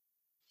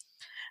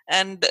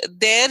 and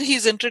there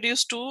he's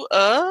introduced to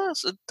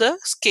the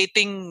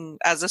skating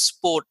as a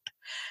sport,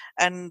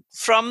 and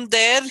from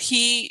there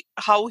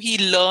how he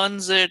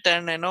learns it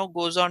and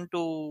goes on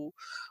to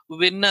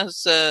win a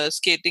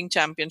skating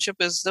championship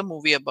is the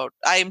movie about.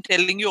 I am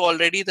telling you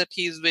already that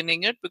he's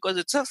winning it because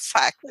it's a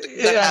fact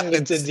that And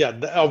happens.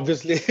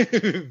 obviously,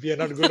 we are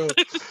not going to.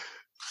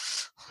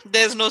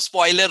 There's no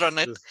spoiler on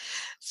it.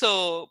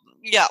 So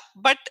yeah,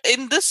 but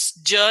in this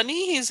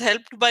journey he's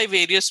helped by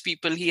various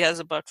people. He has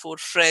about 4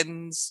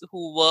 friends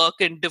who work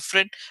in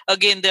different,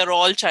 again they're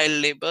all child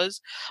laborers.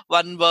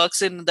 One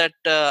works in that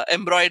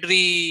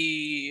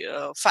embroidery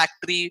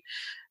factory.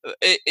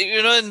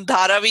 In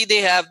Dharavi they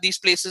have these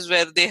places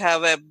where they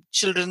have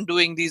children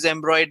doing these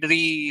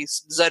embroidery,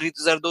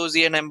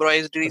 zardozi and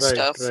embroidery Right,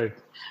 stuff. right.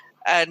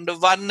 And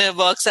one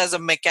works as a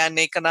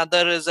mechanic,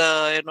 another is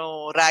a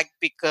rag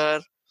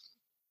picker.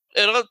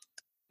 you know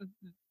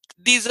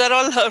these are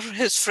all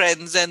his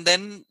friends, and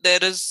then there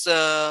is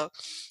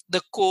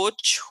the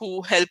coach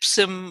who helps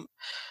him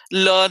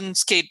learn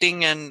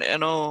skating and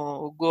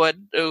go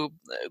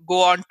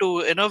on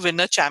to win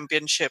a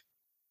championship.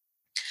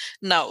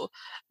 Now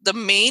the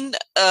main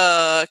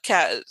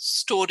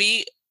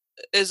story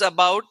is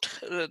about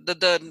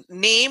the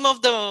name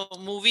of the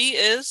movie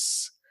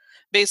is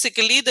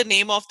basically the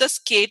name of the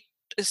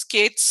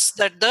skates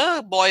that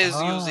the boy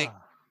is using.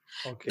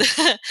 Ah,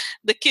 okay.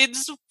 The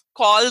kids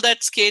call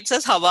that skates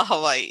as Hawa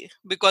Hawaii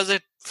because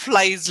it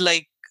flies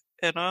like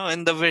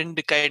in the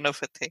wind, kind of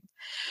a thing.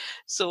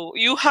 So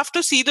you have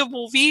to see the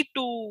movie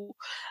to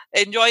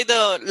enjoy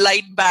the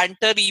light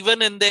banter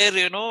even in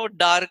their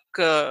dark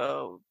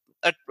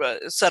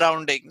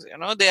surroundings.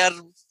 They're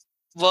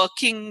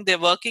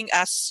working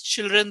as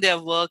children, they're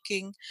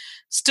working,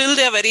 still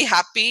they're very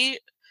happy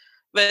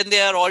when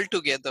they are all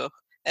together.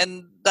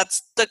 And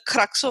that's the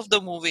crux of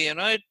the movie.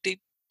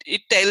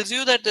 It tells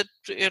you that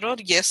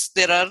yes,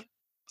 there are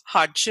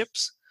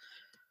hardships,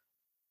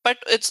 but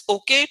it's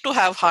okay to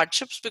have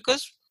hardships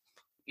because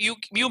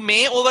you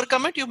may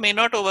overcome it, you may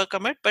not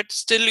overcome it, but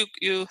still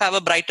you have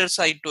a brighter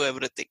side to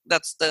everything.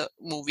 That's the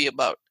movie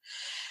about.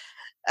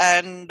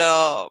 And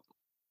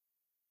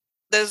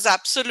there's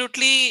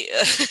absolutely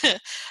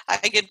I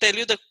can tell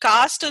you the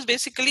cast is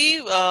basically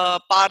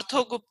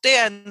Partho Gupte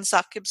and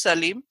Saqib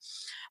Salim.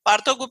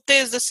 Partho Gupte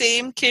is the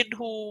same kid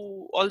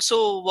who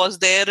also was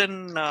there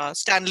in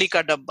Stanley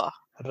Ka Dabba.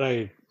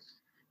 Right.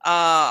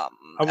 Amol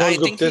I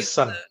think Gupta's he's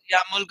son.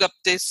 Yamul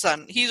Gupte's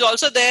son. He's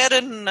also there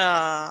in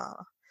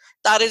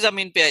Tare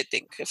Zameen Pe, I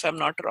think, if I'm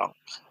not wrong.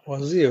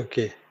 Was he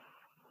okay?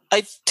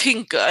 I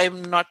think,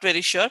 I'm not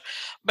very sure,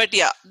 but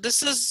yeah,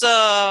 this is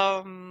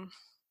the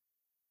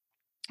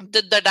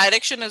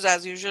direction is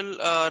as usual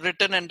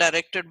written and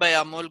directed by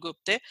Amol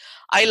Gupte.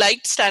 I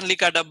liked Stanley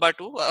Ka Dabba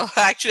too.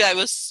 Actually, I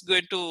was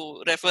going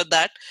to refer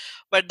that,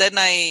 but then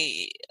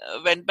I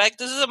went back.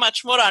 This is a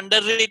much more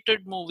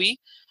underrated movie.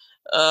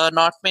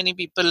 Not many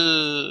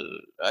people,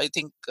 I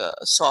think,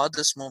 saw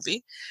this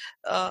movie.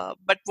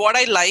 But what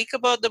I like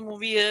about the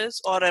movie is,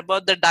 or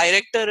about the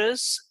director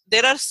is,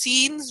 there are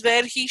scenes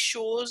where he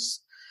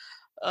shows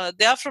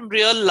they are from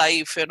real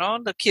life,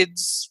 the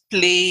kids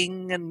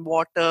playing in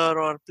water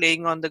or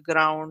playing on the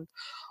ground,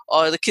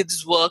 or the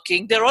kids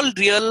working. They're all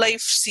real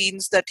life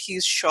scenes that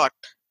he's shot.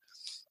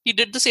 He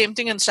did the same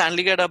thing in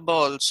Stanley Gadabba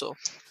also.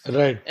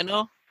 Right. You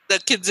know, the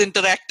kids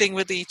interacting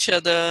with each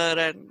other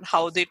and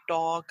how they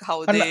talk,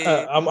 how And they.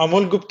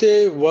 Amol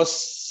Gupte was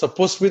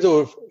supposed to be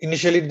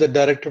initially the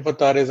director for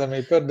Tare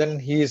Zameen Par. Then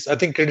he's, I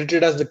think,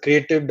 credited as the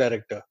creative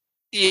director.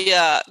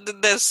 Yeah,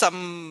 there's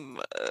some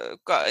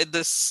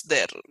this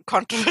there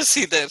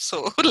controversy there,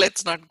 so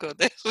let's not go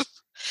there.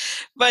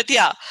 But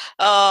yeah,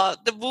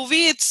 the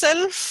movie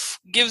itself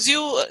gives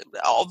you,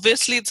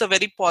 obviously it's a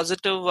very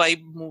positive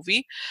vibe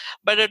movie,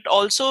 but it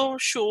also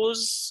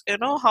shows,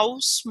 how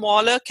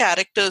small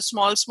characters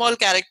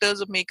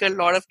make a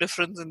lot of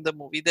difference in the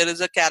movie. There is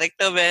a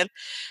character where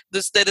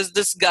there is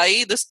this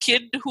guy, this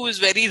kid who is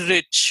very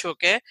rich.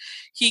 Okay,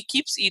 he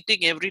keeps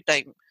eating every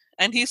time,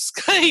 and he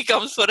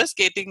comes for a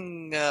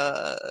skating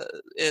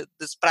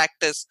this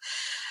practice,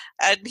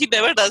 and he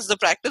never does the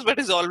practice, but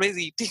he's always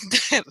eating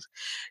there.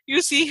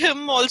 You see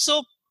him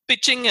also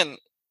pitching in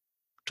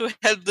to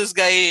help this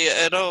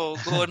guy, go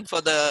in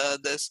for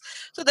this.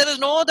 So there is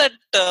no that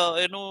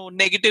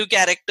negative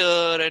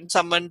character and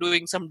someone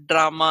doing some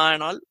drama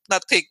and all.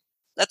 Nothing.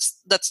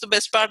 That's the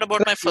best part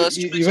about my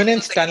first film. Even So in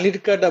the second Stanley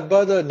Ka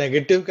Dabba, the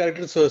negative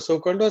character, so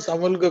called, was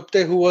Amol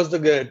Gupte, who was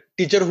the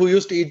teacher who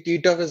used to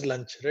eat off his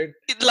lunch, right?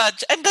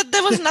 lunch, and that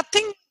there was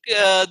nothing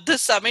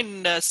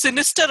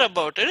sinister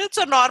about it. It's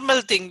a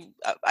normal thing.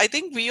 I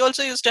think we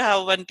also used to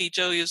have one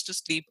teacher who used to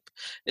sleep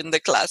in the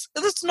class.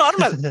 It's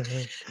normal.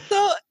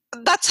 So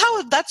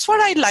that's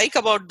what I like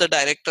about the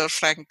director,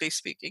 frankly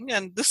speaking.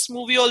 And this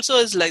movie also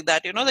is like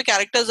that. The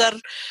characters are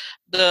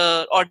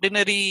the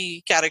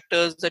ordinary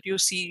characters that you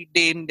see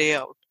day in, day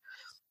out.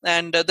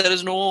 And there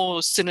is no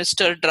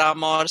sinister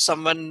drama or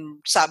someone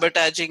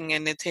sabotaging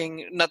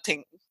anything,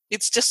 nothing.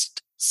 It's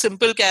just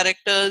simple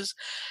characters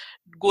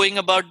going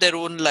about their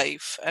own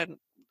life. And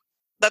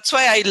that's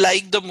why I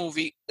like the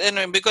movie.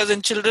 Because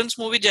in children's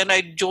movie,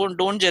 I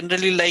don't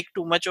generally like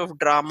too much of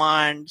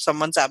drama and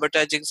someone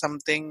sabotaging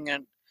something,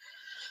 and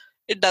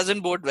it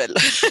doesn't bode well.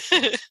 So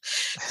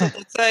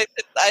that's why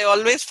I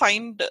always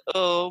find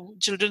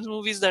children's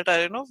movies that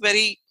are,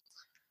 very.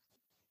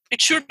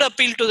 It should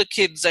appeal to the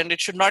kids, and it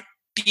should not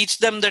teach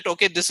them that,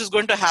 okay, this is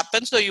going to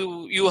happen, so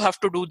you have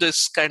to do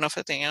this kind of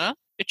a thing.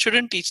 It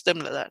shouldn't teach them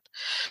like that.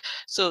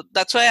 So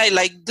that's why I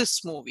like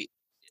this movie.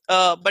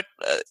 But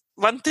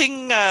one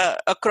thing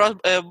across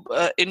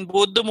in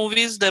both the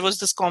movies, there was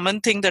this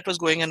common thing that was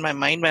going in my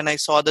mind when I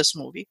saw this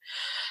movie,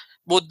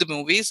 both the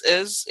movies,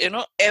 is,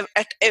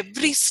 at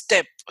every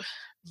step,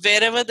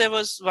 wherever there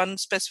was one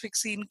specific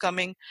scene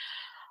coming,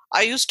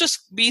 I used to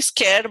be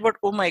scared about,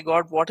 oh my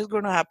God, what is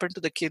going to happen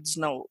to the kids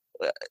now?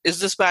 Is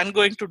this man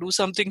going to do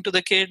something to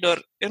the kid? Or,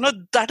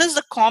 that is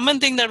the common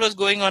thing that was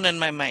going on in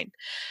my mind.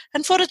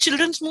 And for a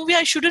children's movie,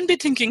 I shouldn't be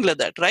thinking like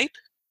that, right?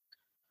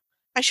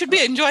 I should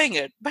be enjoying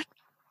it. But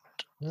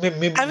I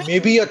mean,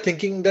 Maybe you're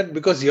thinking that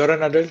because you're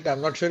an adult.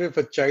 I'm not sure if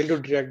a child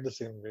would react the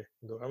same way,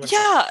 though. I mean,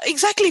 yeah,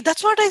 exactly.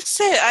 That's what I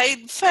say.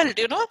 I felt,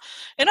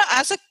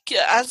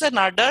 as an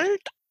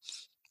adult,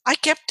 I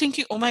kept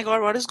thinking, oh my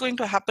God, what is going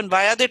to happen?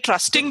 Why are they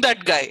trusting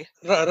that guy?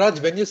 Raj,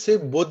 when you say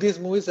both these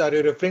movies, are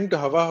you referring to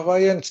Hawa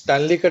Hawaii and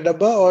Stanley Ka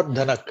Dabba or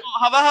Dhanak?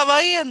 Hawa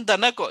Hawaii and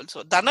Danak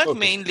also. Danak Okay.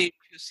 mainly,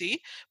 if you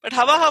see. But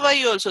Hawa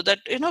Hawaii also. That,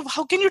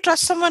 how can you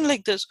trust someone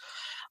like this?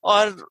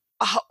 Or,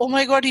 oh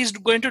my God, he's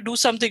going to do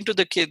something to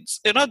the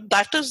kids.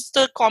 That is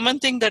the common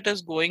thing that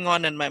is going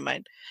on in my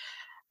mind.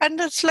 And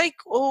it's like,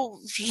 oh,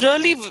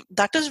 really?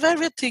 That is where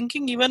we're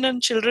thinking, even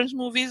in children's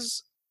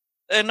movies.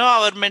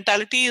 Our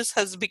mentality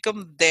has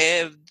become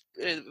there,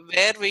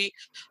 where we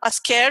are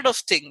scared of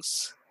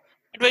things.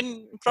 But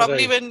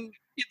Right. when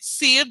kids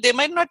see it, they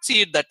might not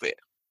see it that way.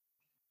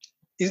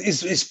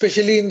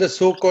 Especially in the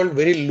so-called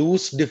very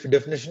loose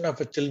definition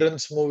of a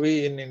children's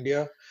movie in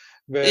India,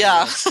 where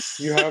Yeah.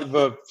 you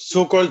have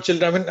so-called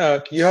children. I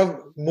mean, you have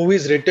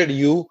movies rated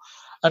U,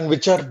 and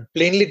which are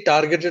plainly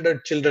targeted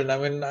at children. I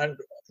mean, and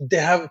they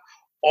have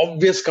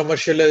obvious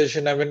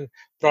commercialization. I mean,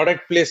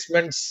 product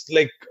placements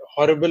like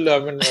horrible. I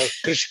mean,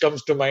 Krish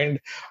comes to mind,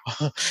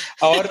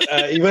 or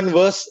even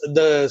worse,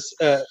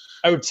 I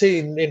would say,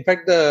 in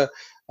fact, the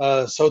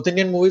South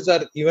Indian movies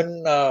are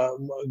even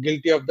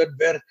guilty of that,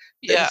 where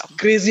there Yeah. is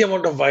crazy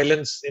amount of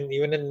violence in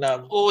even in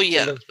Oh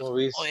yeah. children's Oh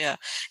movies. yeah.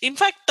 In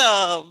fact,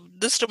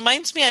 this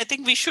reminds me. I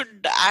think we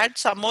should add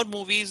some more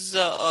movies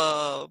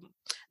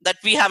that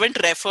we haven't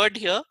referred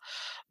here.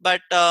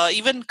 But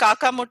even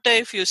Kaka Mutta,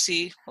 if you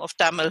see, of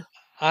Tamil.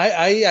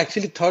 I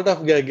actually thought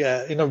of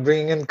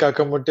bringing in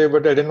Kakamute,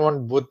 but I didn't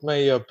want both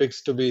my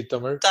picks to be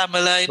Tamil.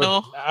 Tamil, I But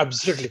know.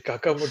 absolutely,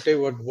 Kakamute,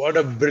 what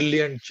a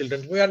brilliant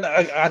children's movie, and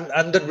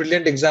another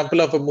brilliant example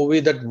of a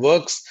movie that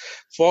works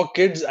for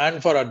kids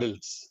and for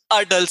adults.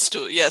 Adults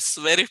too. Yes,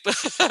 very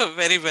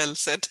very well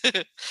said.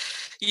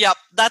 Yeah,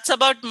 that's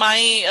about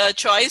my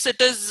choice.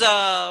 It is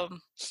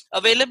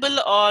available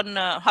on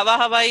Hawa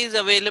Hawa is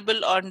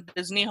available on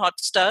Disney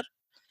Hotstar,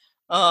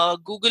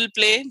 Google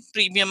Play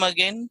Premium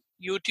again,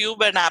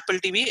 YouTube and Apple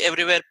TV,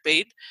 everywhere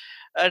paid,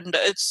 and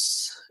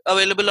it's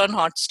available on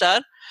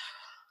Hotstar.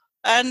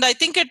 And I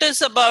think it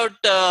is about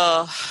 2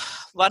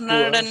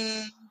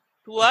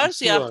 102 hours. hours. It's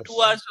two Yeah, two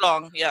hours. hours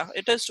long. Yeah,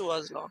 it is 2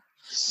 hours long.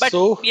 But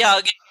So, yeah,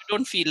 again, you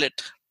don't feel it.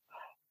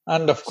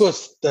 and of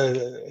course,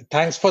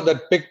 thanks for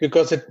that pick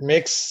because it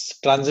makes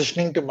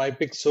transitioning to my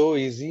pick so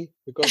easy.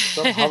 Because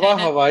from Hawa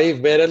Hawaii,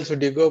 where else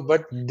would you go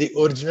but the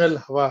original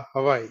Hawa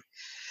Hawaii?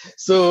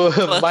 So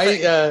my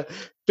Perfect.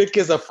 pick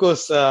is, of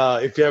course,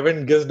 if you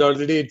haven't guessed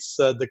already, it's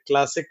the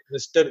classic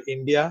Mr.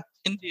 India.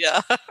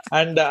 India.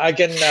 And I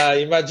can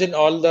imagine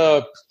all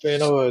the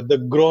the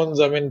groans.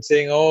 I mean,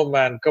 saying, "Oh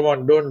man, come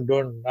on,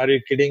 don't! Are you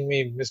kidding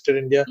me, Mr.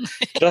 India?"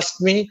 Trust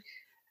me,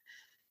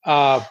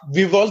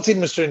 we've all seen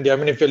Mr. India. I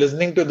mean, if you're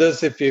listening to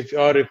this, if you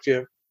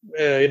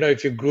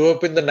if you grew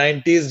up in the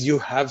 '90s, you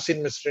have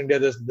seen Mr. India.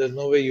 There's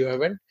no way you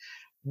haven't.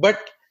 But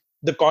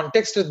the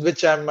context with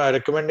which I'm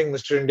recommending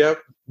Mr. India,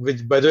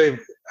 which by the way,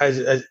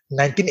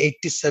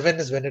 1987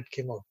 is when it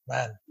came out.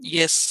 Man,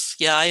 Yes,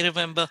 yeah, I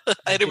remember.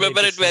 I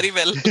remember it 1987. very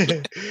well.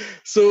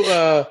 So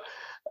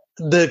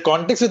the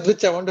context with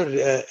which I want to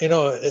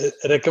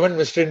recommend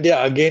Mr.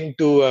 India again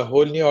to a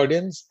whole new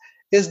audience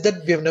is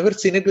that we have never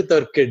seen it with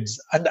our kids,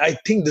 and I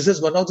think this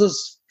is one of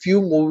those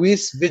few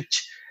movies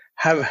which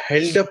have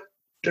held up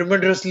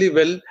tremendously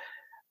well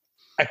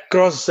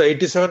across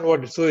 87.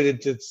 What so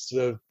it's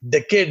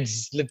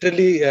decades,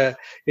 literally.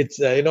 It's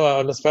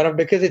on a span of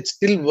decades, it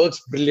still works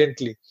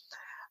brilliantly.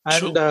 And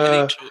True,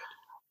 very true.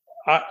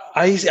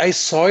 I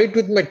saw it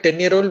with my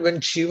 10-year-old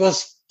when she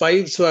was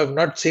 5, so I've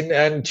not seen,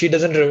 and she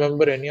doesn't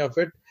remember any of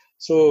it.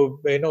 So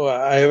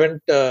I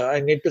haven't. I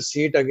need to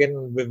see it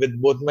again with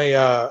both my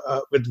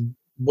with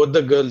both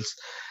the girls.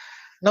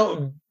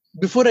 Now,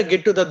 before I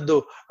get to that,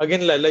 though,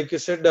 again, like you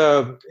said,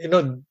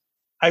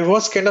 I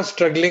was kind of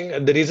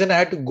struggling. The reason I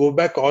had to go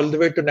back all the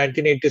way to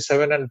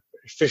 1987 and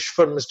fish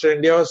for Mr.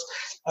 India was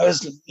I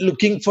was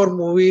looking for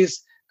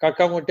movies.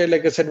 Kakamote,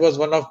 like I said, was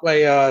one of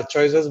my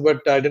choices,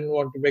 but I didn't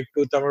want to make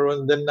two Tamil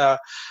ones. Then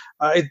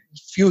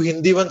few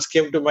Hindi ones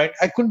came to mind.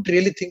 I couldn't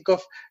really think of.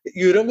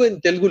 You remember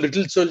in Telugu,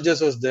 Little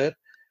Soldiers was there.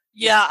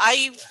 Yeah,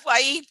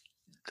 I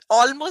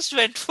almost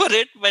went for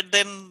it, but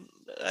then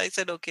I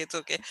said, okay, it's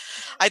okay.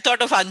 I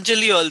thought of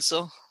Anjali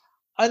also.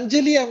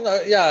 Anjali,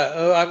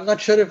 I'm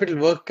not sure if it'll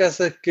work as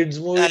a kids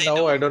movie I now.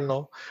 know. I don't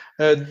know.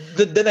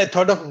 Then I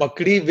thought of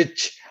Makdi,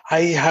 which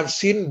I have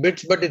seen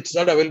bits, but it's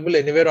not available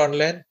anywhere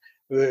online.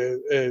 Uh,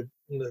 uh,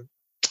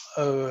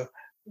 uh,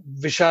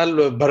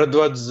 Vishal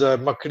Bharadwaj's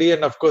Makdi,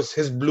 and of course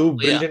his Yeah.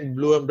 brilliant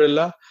blue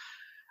umbrella.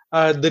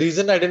 The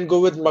reason I didn't go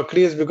with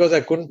Makdi is because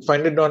I couldn't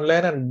find it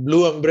online, and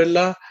Blue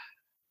Umbrella,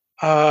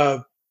 uh,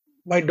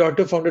 my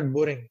daughter found it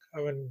boring.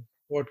 I mean,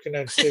 what can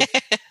I say?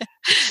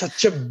 It's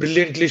such a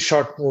brilliantly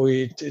shot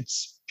movie.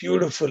 It's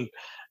beautiful.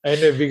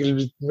 And we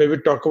will maybe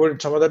talk about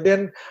it some other day.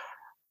 And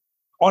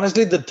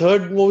honestly, the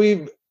third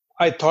movie,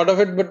 I thought of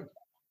it, but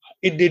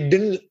it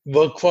didn't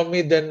work for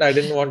me. Then I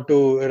didn't want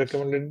to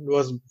recommend it. It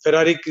was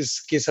Ferrari Ki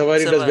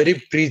Savari. It was Savari.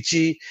 very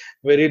preachy,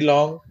 very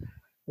long.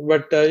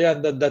 But yeah,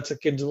 that's a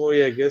kids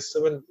movie, I guess. I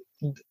mean,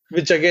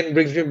 which again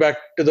brings me back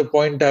to the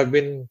point I've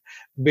been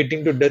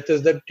beating to death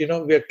is that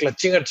we are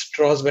clutching at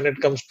straws when it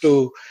comes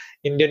to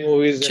Indian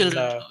movies and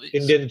Children's movies.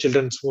 Indian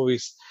children's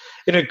movies.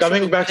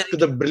 Coming True, back very to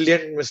the true.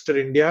 brilliant Mr.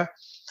 India,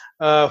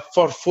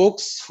 for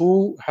folks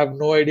who have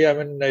no idea,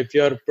 I mean, if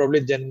you're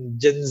probably Gen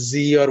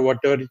Z or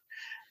whatever,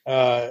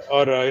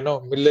 or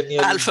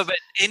millennials Alphabet,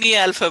 any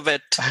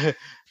alphabet.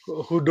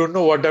 who don't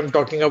know what I'm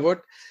talking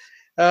about,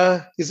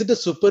 is it a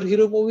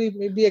superhero movie?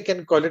 Maybe I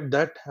can call it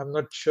that. I'm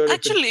not sure if it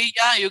Actually,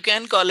 yeah, you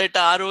can call it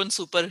our own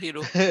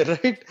superhero.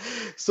 right.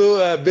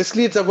 So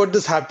basically, it's about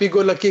this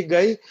happy-go-lucky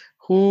guy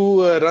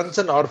who runs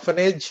an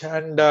orphanage,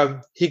 and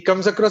he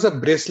comes across a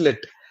bracelet,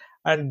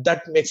 and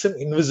that makes him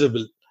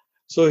invisible.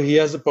 So he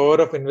has the power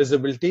of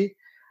invisibility,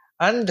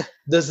 and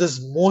there's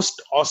this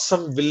most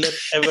awesome villain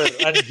ever,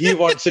 and he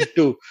wants it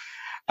too.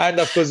 And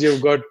of course,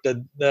 you've got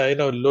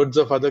loads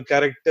of other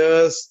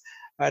characters,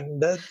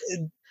 and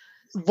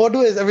what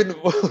do I mean?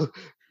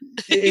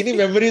 Any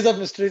memories of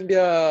Mr.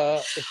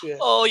 India? If you,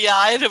 Oh yeah,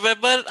 I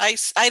remember.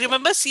 I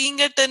remember seeing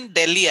it in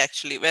Delhi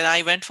actually when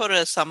I went for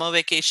a summer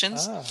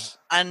vacations, ah,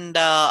 and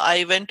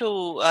I went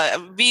to.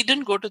 We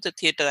didn't go to the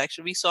theater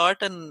actually. We saw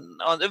it in.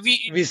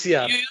 We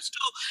VCR, you used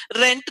to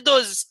rent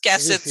those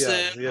cassettes.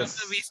 VCRs, Remember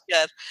yes.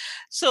 VCR?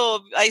 So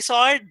I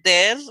saw it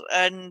there,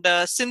 and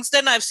since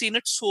then I've seen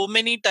it so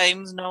many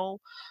times now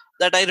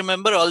that I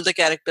remember all the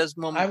characters.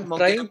 I'm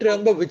trying to Mogambo,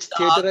 remember which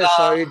theater I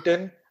saw Daga. it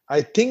in.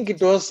 I think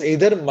it was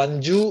either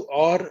Manju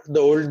or the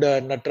old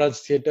Natraj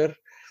theater.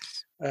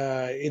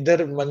 Either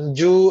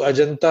Manju,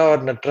 Ajanta, or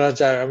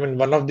Natraj. I mean,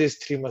 one of these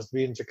three must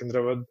be in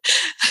Secunderabad.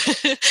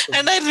 So,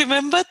 And I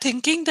remember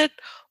thinking that,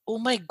 oh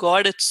my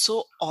God, it's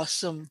so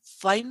awesome.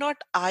 Why not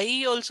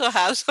I also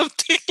have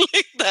something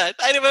like that?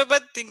 I remember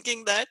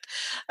thinking that.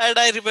 And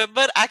I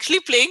remember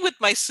actually playing with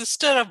my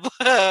sister,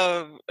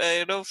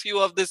 few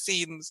of the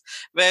scenes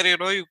where,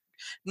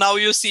 now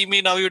you see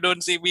me, now you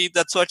don't see me.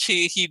 That's what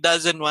he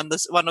does in one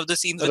of the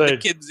scenes with the right.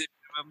 kids, if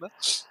you remember.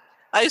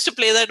 I used to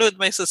play that with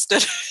my sister.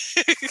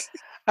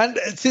 And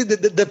see,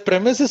 the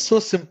premise is so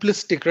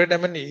simplistic, right? I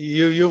mean,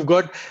 you've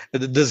got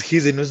this.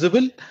 He's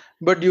invisible,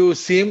 but you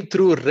see him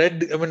through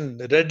red. I mean,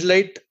 red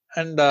light,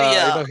 and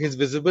Yeah. he's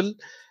visible.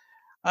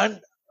 And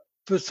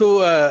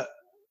so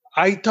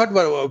I thought,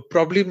 well,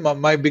 probably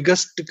my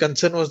biggest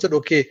concern was that,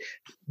 okay,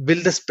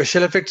 will the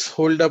special effects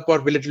hold up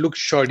or will it look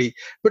shoddy?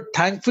 But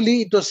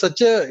thankfully, it was such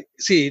a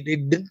see.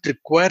 It didn't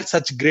require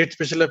such great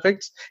special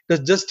effects. It was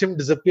just him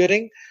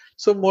disappearing.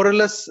 So more or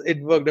less, it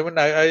worked. I mean,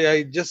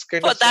 I just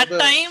kind For of saw that the.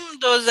 time,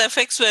 those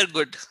effects were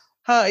good.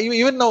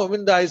 Even now, I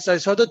mean, I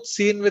saw that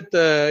scene with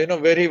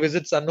where he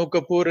visits Anu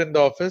Kapoor in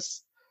the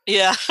office,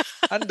 Yeah.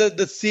 and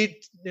the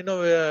seat, The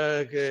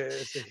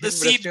him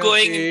seat resting on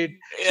going. seat.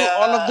 So Yeah.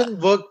 all of them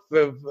work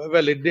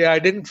well. I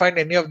didn't find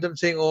any of them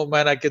saying, "Oh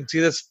man, I can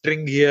see the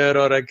string here,"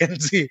 or I can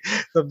see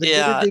something.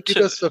 Yeah, It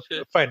true, was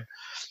true. fine.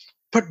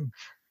 But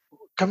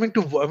coming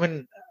to, I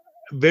mean,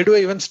 where do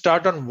I even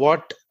start on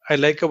what I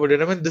like about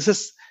it? I mean, this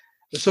is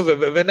so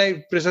when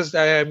I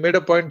made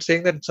a point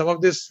saying that some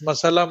of these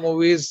masala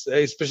movies,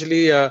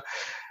 especially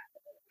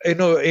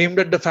aimed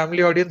at the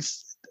family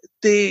audience,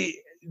 they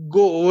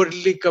go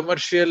overly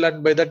commercial,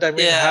 and by that I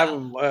mean Yeah.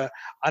 have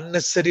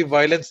unnecessary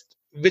violence,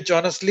 which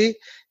honestly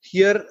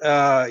here,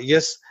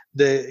 yes,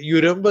 you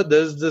remember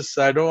there's this,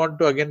 I don't want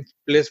to again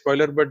play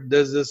spoiler, but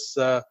there's this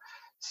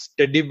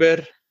teddy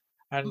bear,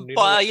 and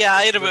Yeah,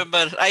 I when,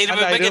 remember. I and I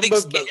remember getting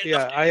remember scared of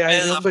yeah, teddy I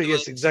bears remember,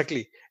 yes, afterwards.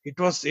 exactly, it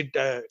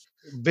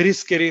very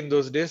scary in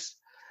those days.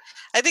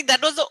 I think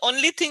that was the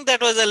only thing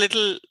that was a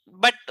little,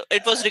 but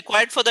it was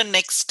required for the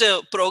next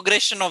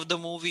progression of the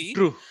movie.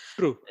 True,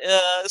 true.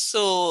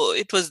 So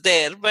it was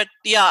there. But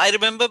yeah, I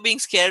remember being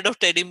scared of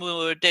teddy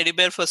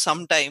bear for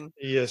some time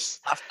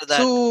Yes. after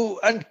that. So,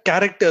 and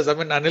characters, I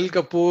mean, Anil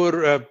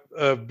Kapoor,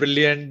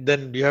 brilliant.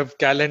 Then you have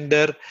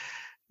Calendar.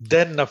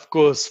 Then, of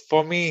course,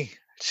 for me,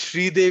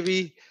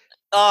 Devi,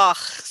 Ah,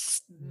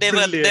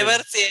 never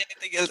brilliant. say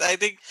anything else. I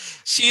think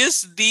she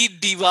is the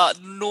diva.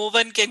 No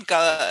one can,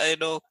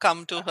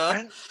 come to her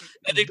And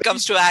when it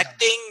comes very, to yeah.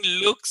 acting,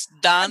 looks,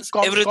 And dance,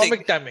 everything.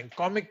 comic timing,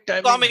 Comic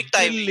timing.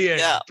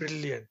 Yeah, brilliant,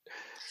 brilliant.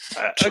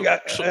 true,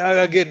 true.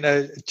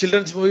 Again,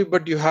 children's movie,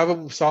 but you have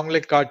a song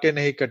like "Kaate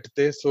Nahi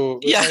Katte." So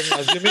Yeah. I'm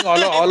assuming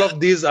all of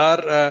these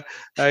are,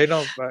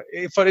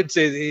 for it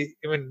says,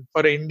 I mean,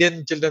 for an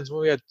Indian children's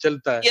movie,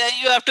 chalta hai. Yeah,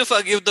 you have to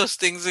forgive those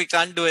things. We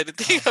can't do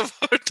anything Uh,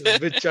 about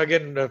it. which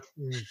again,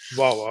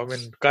 wow, I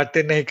mean,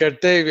 "Kaate Nahi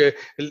Katte."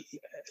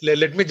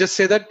 Let me just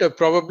say that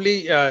probably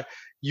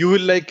you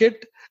will like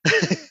it,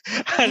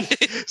 and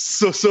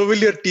so will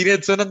your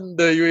teenage son, and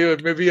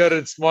maybe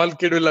your small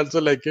kid will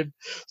also like it.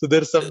 So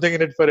there's something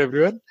in it for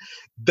everyone.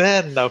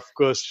 Then, of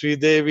course,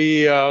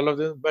 Sridevi, all of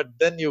them. But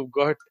then you've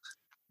got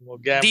The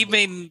Mogambo.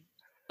 main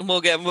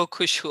Mogambo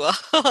Khush hua.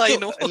 I So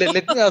know.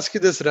 let me ask you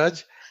this,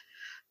 Raj.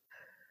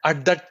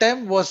 At that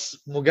time, was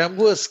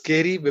Mogambo a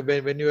scary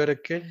when you were a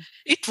kid?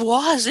 It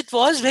was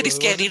very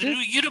scary. Wasn't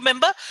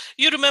it?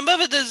 You remember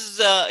with his,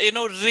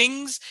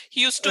 rings.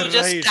 He used to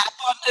just Right. tap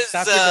on his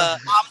Tap it on.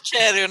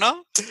 armchair.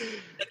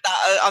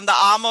 On the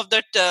arm of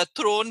that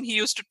throne. He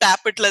used to tap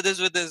it like this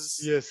with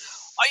his. Yes.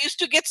 I used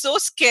to get so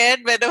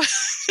scared whenever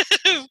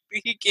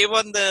he came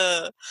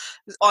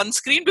on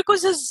screen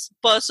because his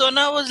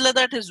persona was like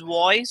that. His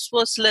voice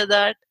was like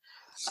that,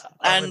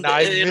 I mean, and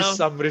I miss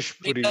Amrish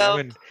Puri. I makeup.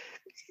 mean,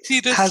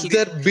 has Seriously.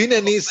 there been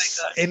Oh my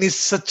God. any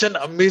such an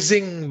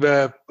amazing,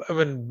 I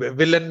mean,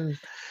 villain?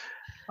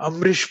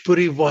 Amrish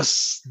Puri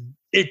was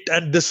it,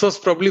 and this was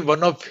probably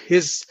one of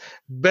his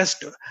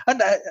best.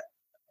 And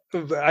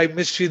I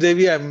miss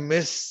Sridevi, I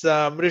miss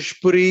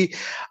Amrish Puri,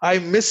 I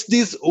miss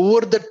these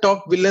over the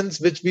top villains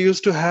which we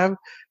used to have.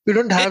 We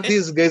don't have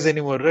these guys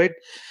anymore, right?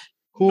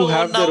 Who No,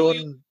 have their now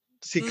own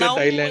secret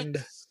island.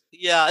 it's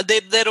yeah,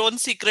 their own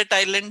secret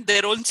island,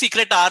 their own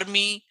secret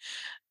army,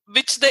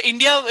 which the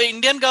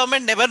Indian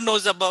government never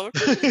knows about.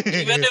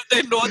 Even if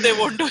they know, they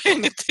won't do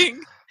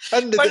anything.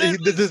 And But it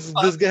was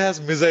this guy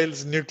has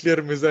missiles, nuclear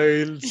fun.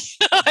 missiles.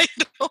 I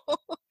know.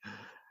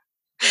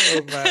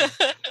 Oh man.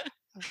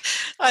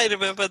 I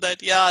remember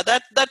that. Yeah,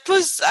 that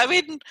was. I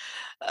mean,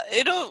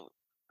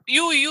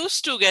 you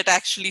used to get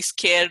actually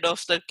scared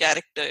of the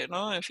character.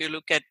 If you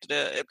look at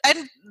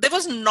and there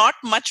was not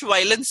much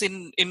violence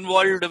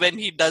involved when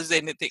he does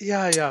anything.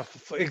 Yeah, yeah,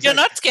 You're exactly.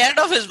 not scared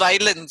of his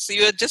violence.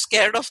 You're just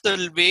scared of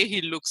the way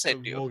he looks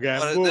at you, or the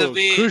Mogambo,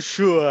 way.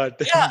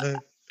 Kushuat. Yeah,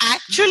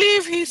 actually,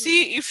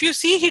 if you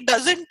see, he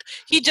doesn't.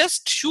 He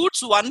just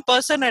shoots one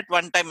person at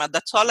one time. And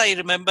that's all I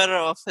remember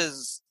of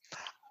his.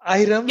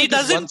 I remember He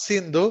this one doesn't.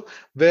 scene though,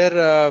 where,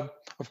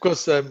 of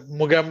course,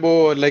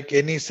 Mugambo, like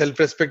any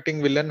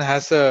self-respecting villain,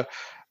 has a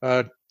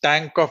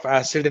tank of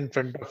acid in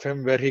front of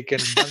him where he can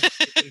dunk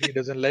people he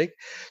doesn't like.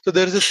 So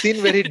there is a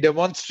scene where he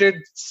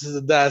demonstrates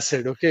the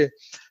acid. Okay,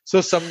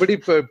 so somebody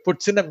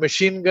puts in a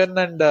machine gun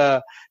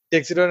and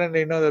takes it on, and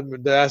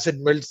the acid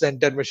melts the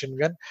entire machine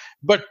gun.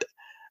 But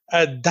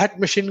that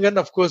machine gun,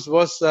 of course,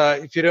 was,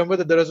 if you remember,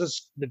 that there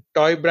was a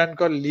toy brand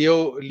called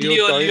Leo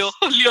Toys.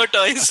 Leo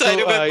toys. I So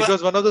remember. it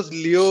was one of those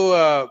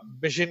Leo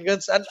machine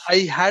guns, and I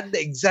had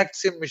the exact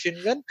same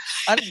machine gun.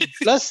 And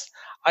plus,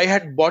 I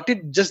had bought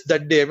it just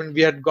that day. I mean,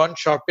 we had gone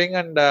shopping,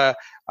 and I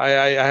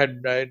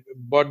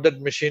bought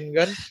that machine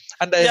gun,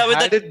 and I Yeah, with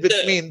had that. it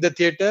with me in the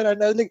theater.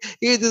 And I was like,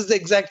 "Hey, this is the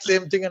exact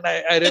same thing." And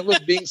I remember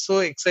being so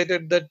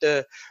excited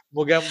that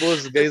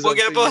Mogambo's guys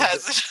also Mogambo used it.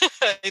 has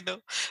it. I know.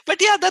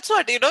 But yeah, that's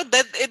what,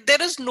 that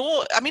there is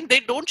no, I mean, they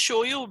don't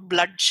show you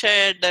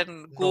bloodshed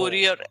and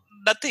gory No. or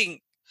nothing,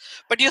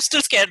 but you're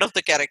still scared of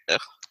the character.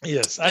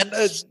 Yes, and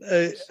That's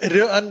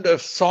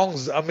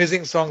songs,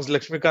 amazing songs,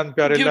 Lakshmikant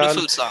Pyarelal,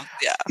 beautiful song.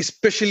 Yeah.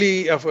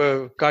 especially of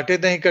Kaate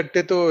Nahi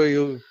Katte to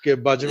you ke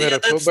baaju mein Yeah,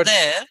 rakho. that's But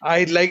there.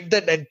 I like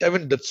that, and I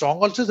mean, the song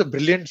also is a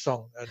brilliant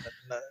song.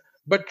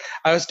 But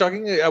I was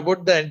talking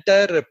about the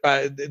entire,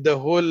 the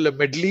whole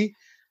medley,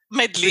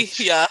 Medley. which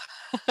Yeah.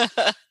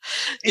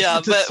 Yeah,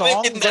 it's a but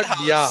in song, that but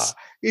yeah, house.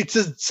 it's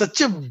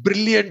such a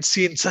brilliant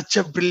scene, such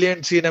a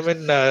brilliant scene. I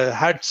mean,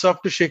 hats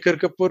off to Shekhar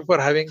Kapoor for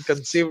having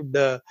conceived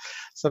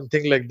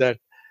something like that.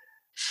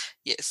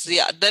 Yes,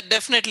 yeah, that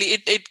definitely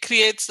it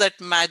creates that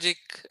magic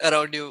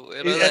around you,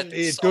 that And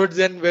song. towards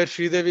the end, where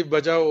Sridevi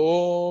bajao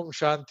Om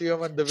Shanti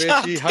Om, and the way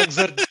she Shanti. hugs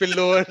her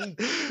pillow, and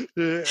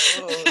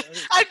oh,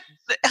 And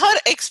her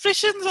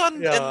expressions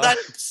in yeah, that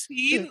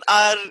scene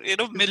are,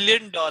 $1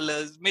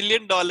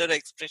 million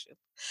expression.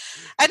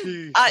 And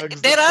she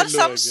hugs the there are pillow,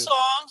 some I guess.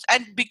 songs,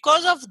 and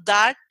because of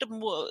that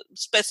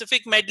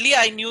specific medley,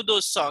 I knew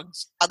those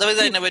songs. Otherwise,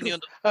 I True, never true. knew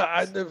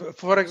them.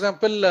 For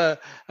example,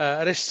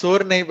 Are Shor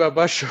Nahi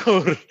Baba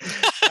Shor.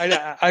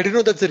 I didn't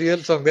know that's a real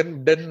song.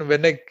 Then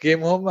when I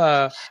came home,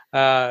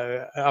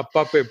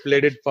 Appa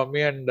played it for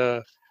me, and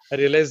I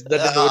realized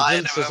that in the I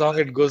original remember. song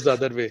it goes the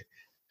other way.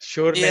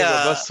 Shor Nahi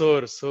Baba Yeah,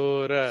 Sor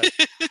Sor.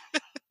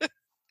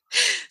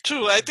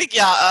 true. I think,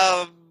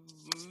 yeah,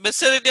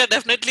 Mr. India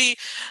definitely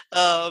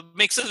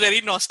makes us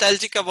very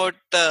nostalgic about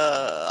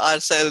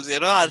ourselves,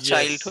 our Yes.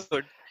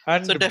 childhood.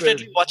 So And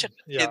definitely watch it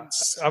with yeah,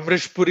 kids.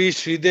 Amrish Puri,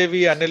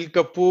 Sridevi, Anil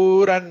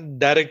Kapoor, and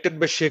directed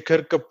by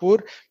Shekhar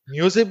Kapoor.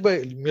 Music by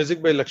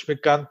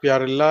Lakshmikant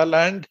Pyarelal,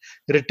 and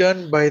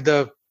written by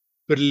the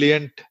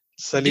brilliant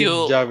Salim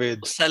Duo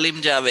Javed.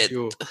 Salim Javed.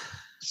 Duo.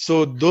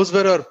 So those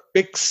were our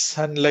picks,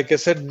 and like I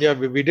said, yeah,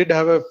 we did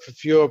have a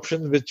few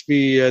options, which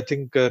I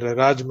think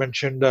Raj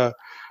mentioned. Uh,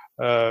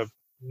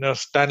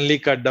 Stanley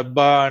Ka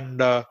Dabba, and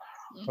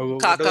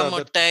what are Kaka the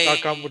other,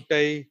 Kaka Muttai.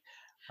 Muttai,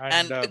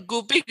 and And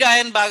Goopy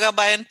Gayan, Baga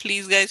Bayan,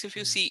 please guys, if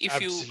you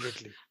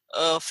absolutely.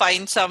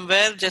 find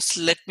somewhere, just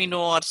let me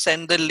know or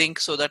send the link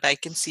so that I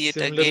can see it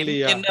again Similarly,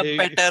 yeah, in a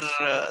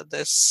better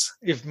this.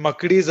 if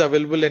Makdi is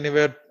available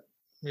anywhere,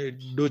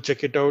 do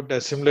check it out.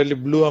 Similarly,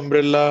 Blue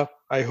Umbrella.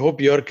 I hope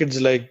your kids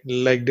liked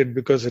it,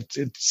 because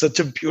it's such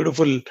a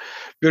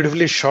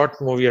beautifully short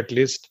movie. At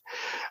least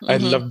I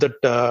Hmm. love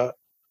that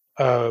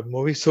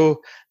movie.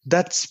 So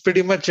that's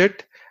pretty much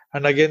it.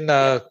 And again,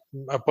 Yeah,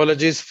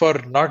 apologies for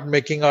not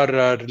making our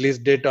release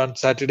date on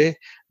Saturday.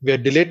 We are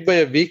delayed by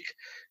a week.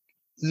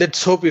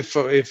 Let's hope, if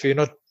if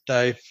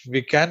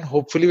we can,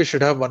 hopefully we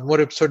should have one more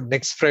episode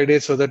next Friday,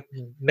 so that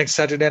next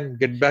Saturday, and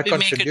get back we on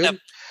make it schedule. up.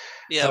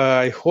 Yeah.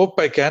 I hope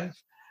I can.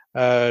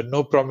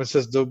 No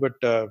promises though, but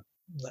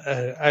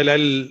I'll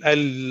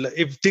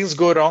if things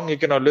go wrong, you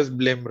can always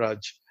blame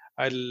Raj.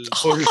 I'll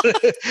hold.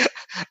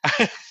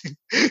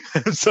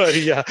 I'm sorry,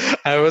 yeah,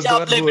 I was the Yeah,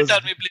 one who blame it was.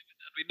 on me. Blame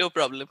it on me. No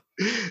problem.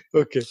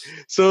 Okay,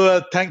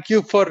 so thank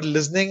you for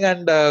listening,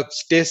 and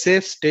stay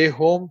safe, stay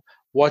home,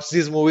 watch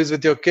these movies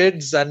with your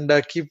kids, and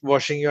keep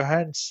washing your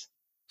hands.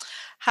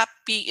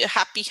 Happy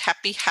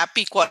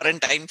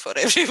quarantine for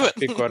everyone.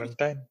 Happy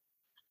quarantine.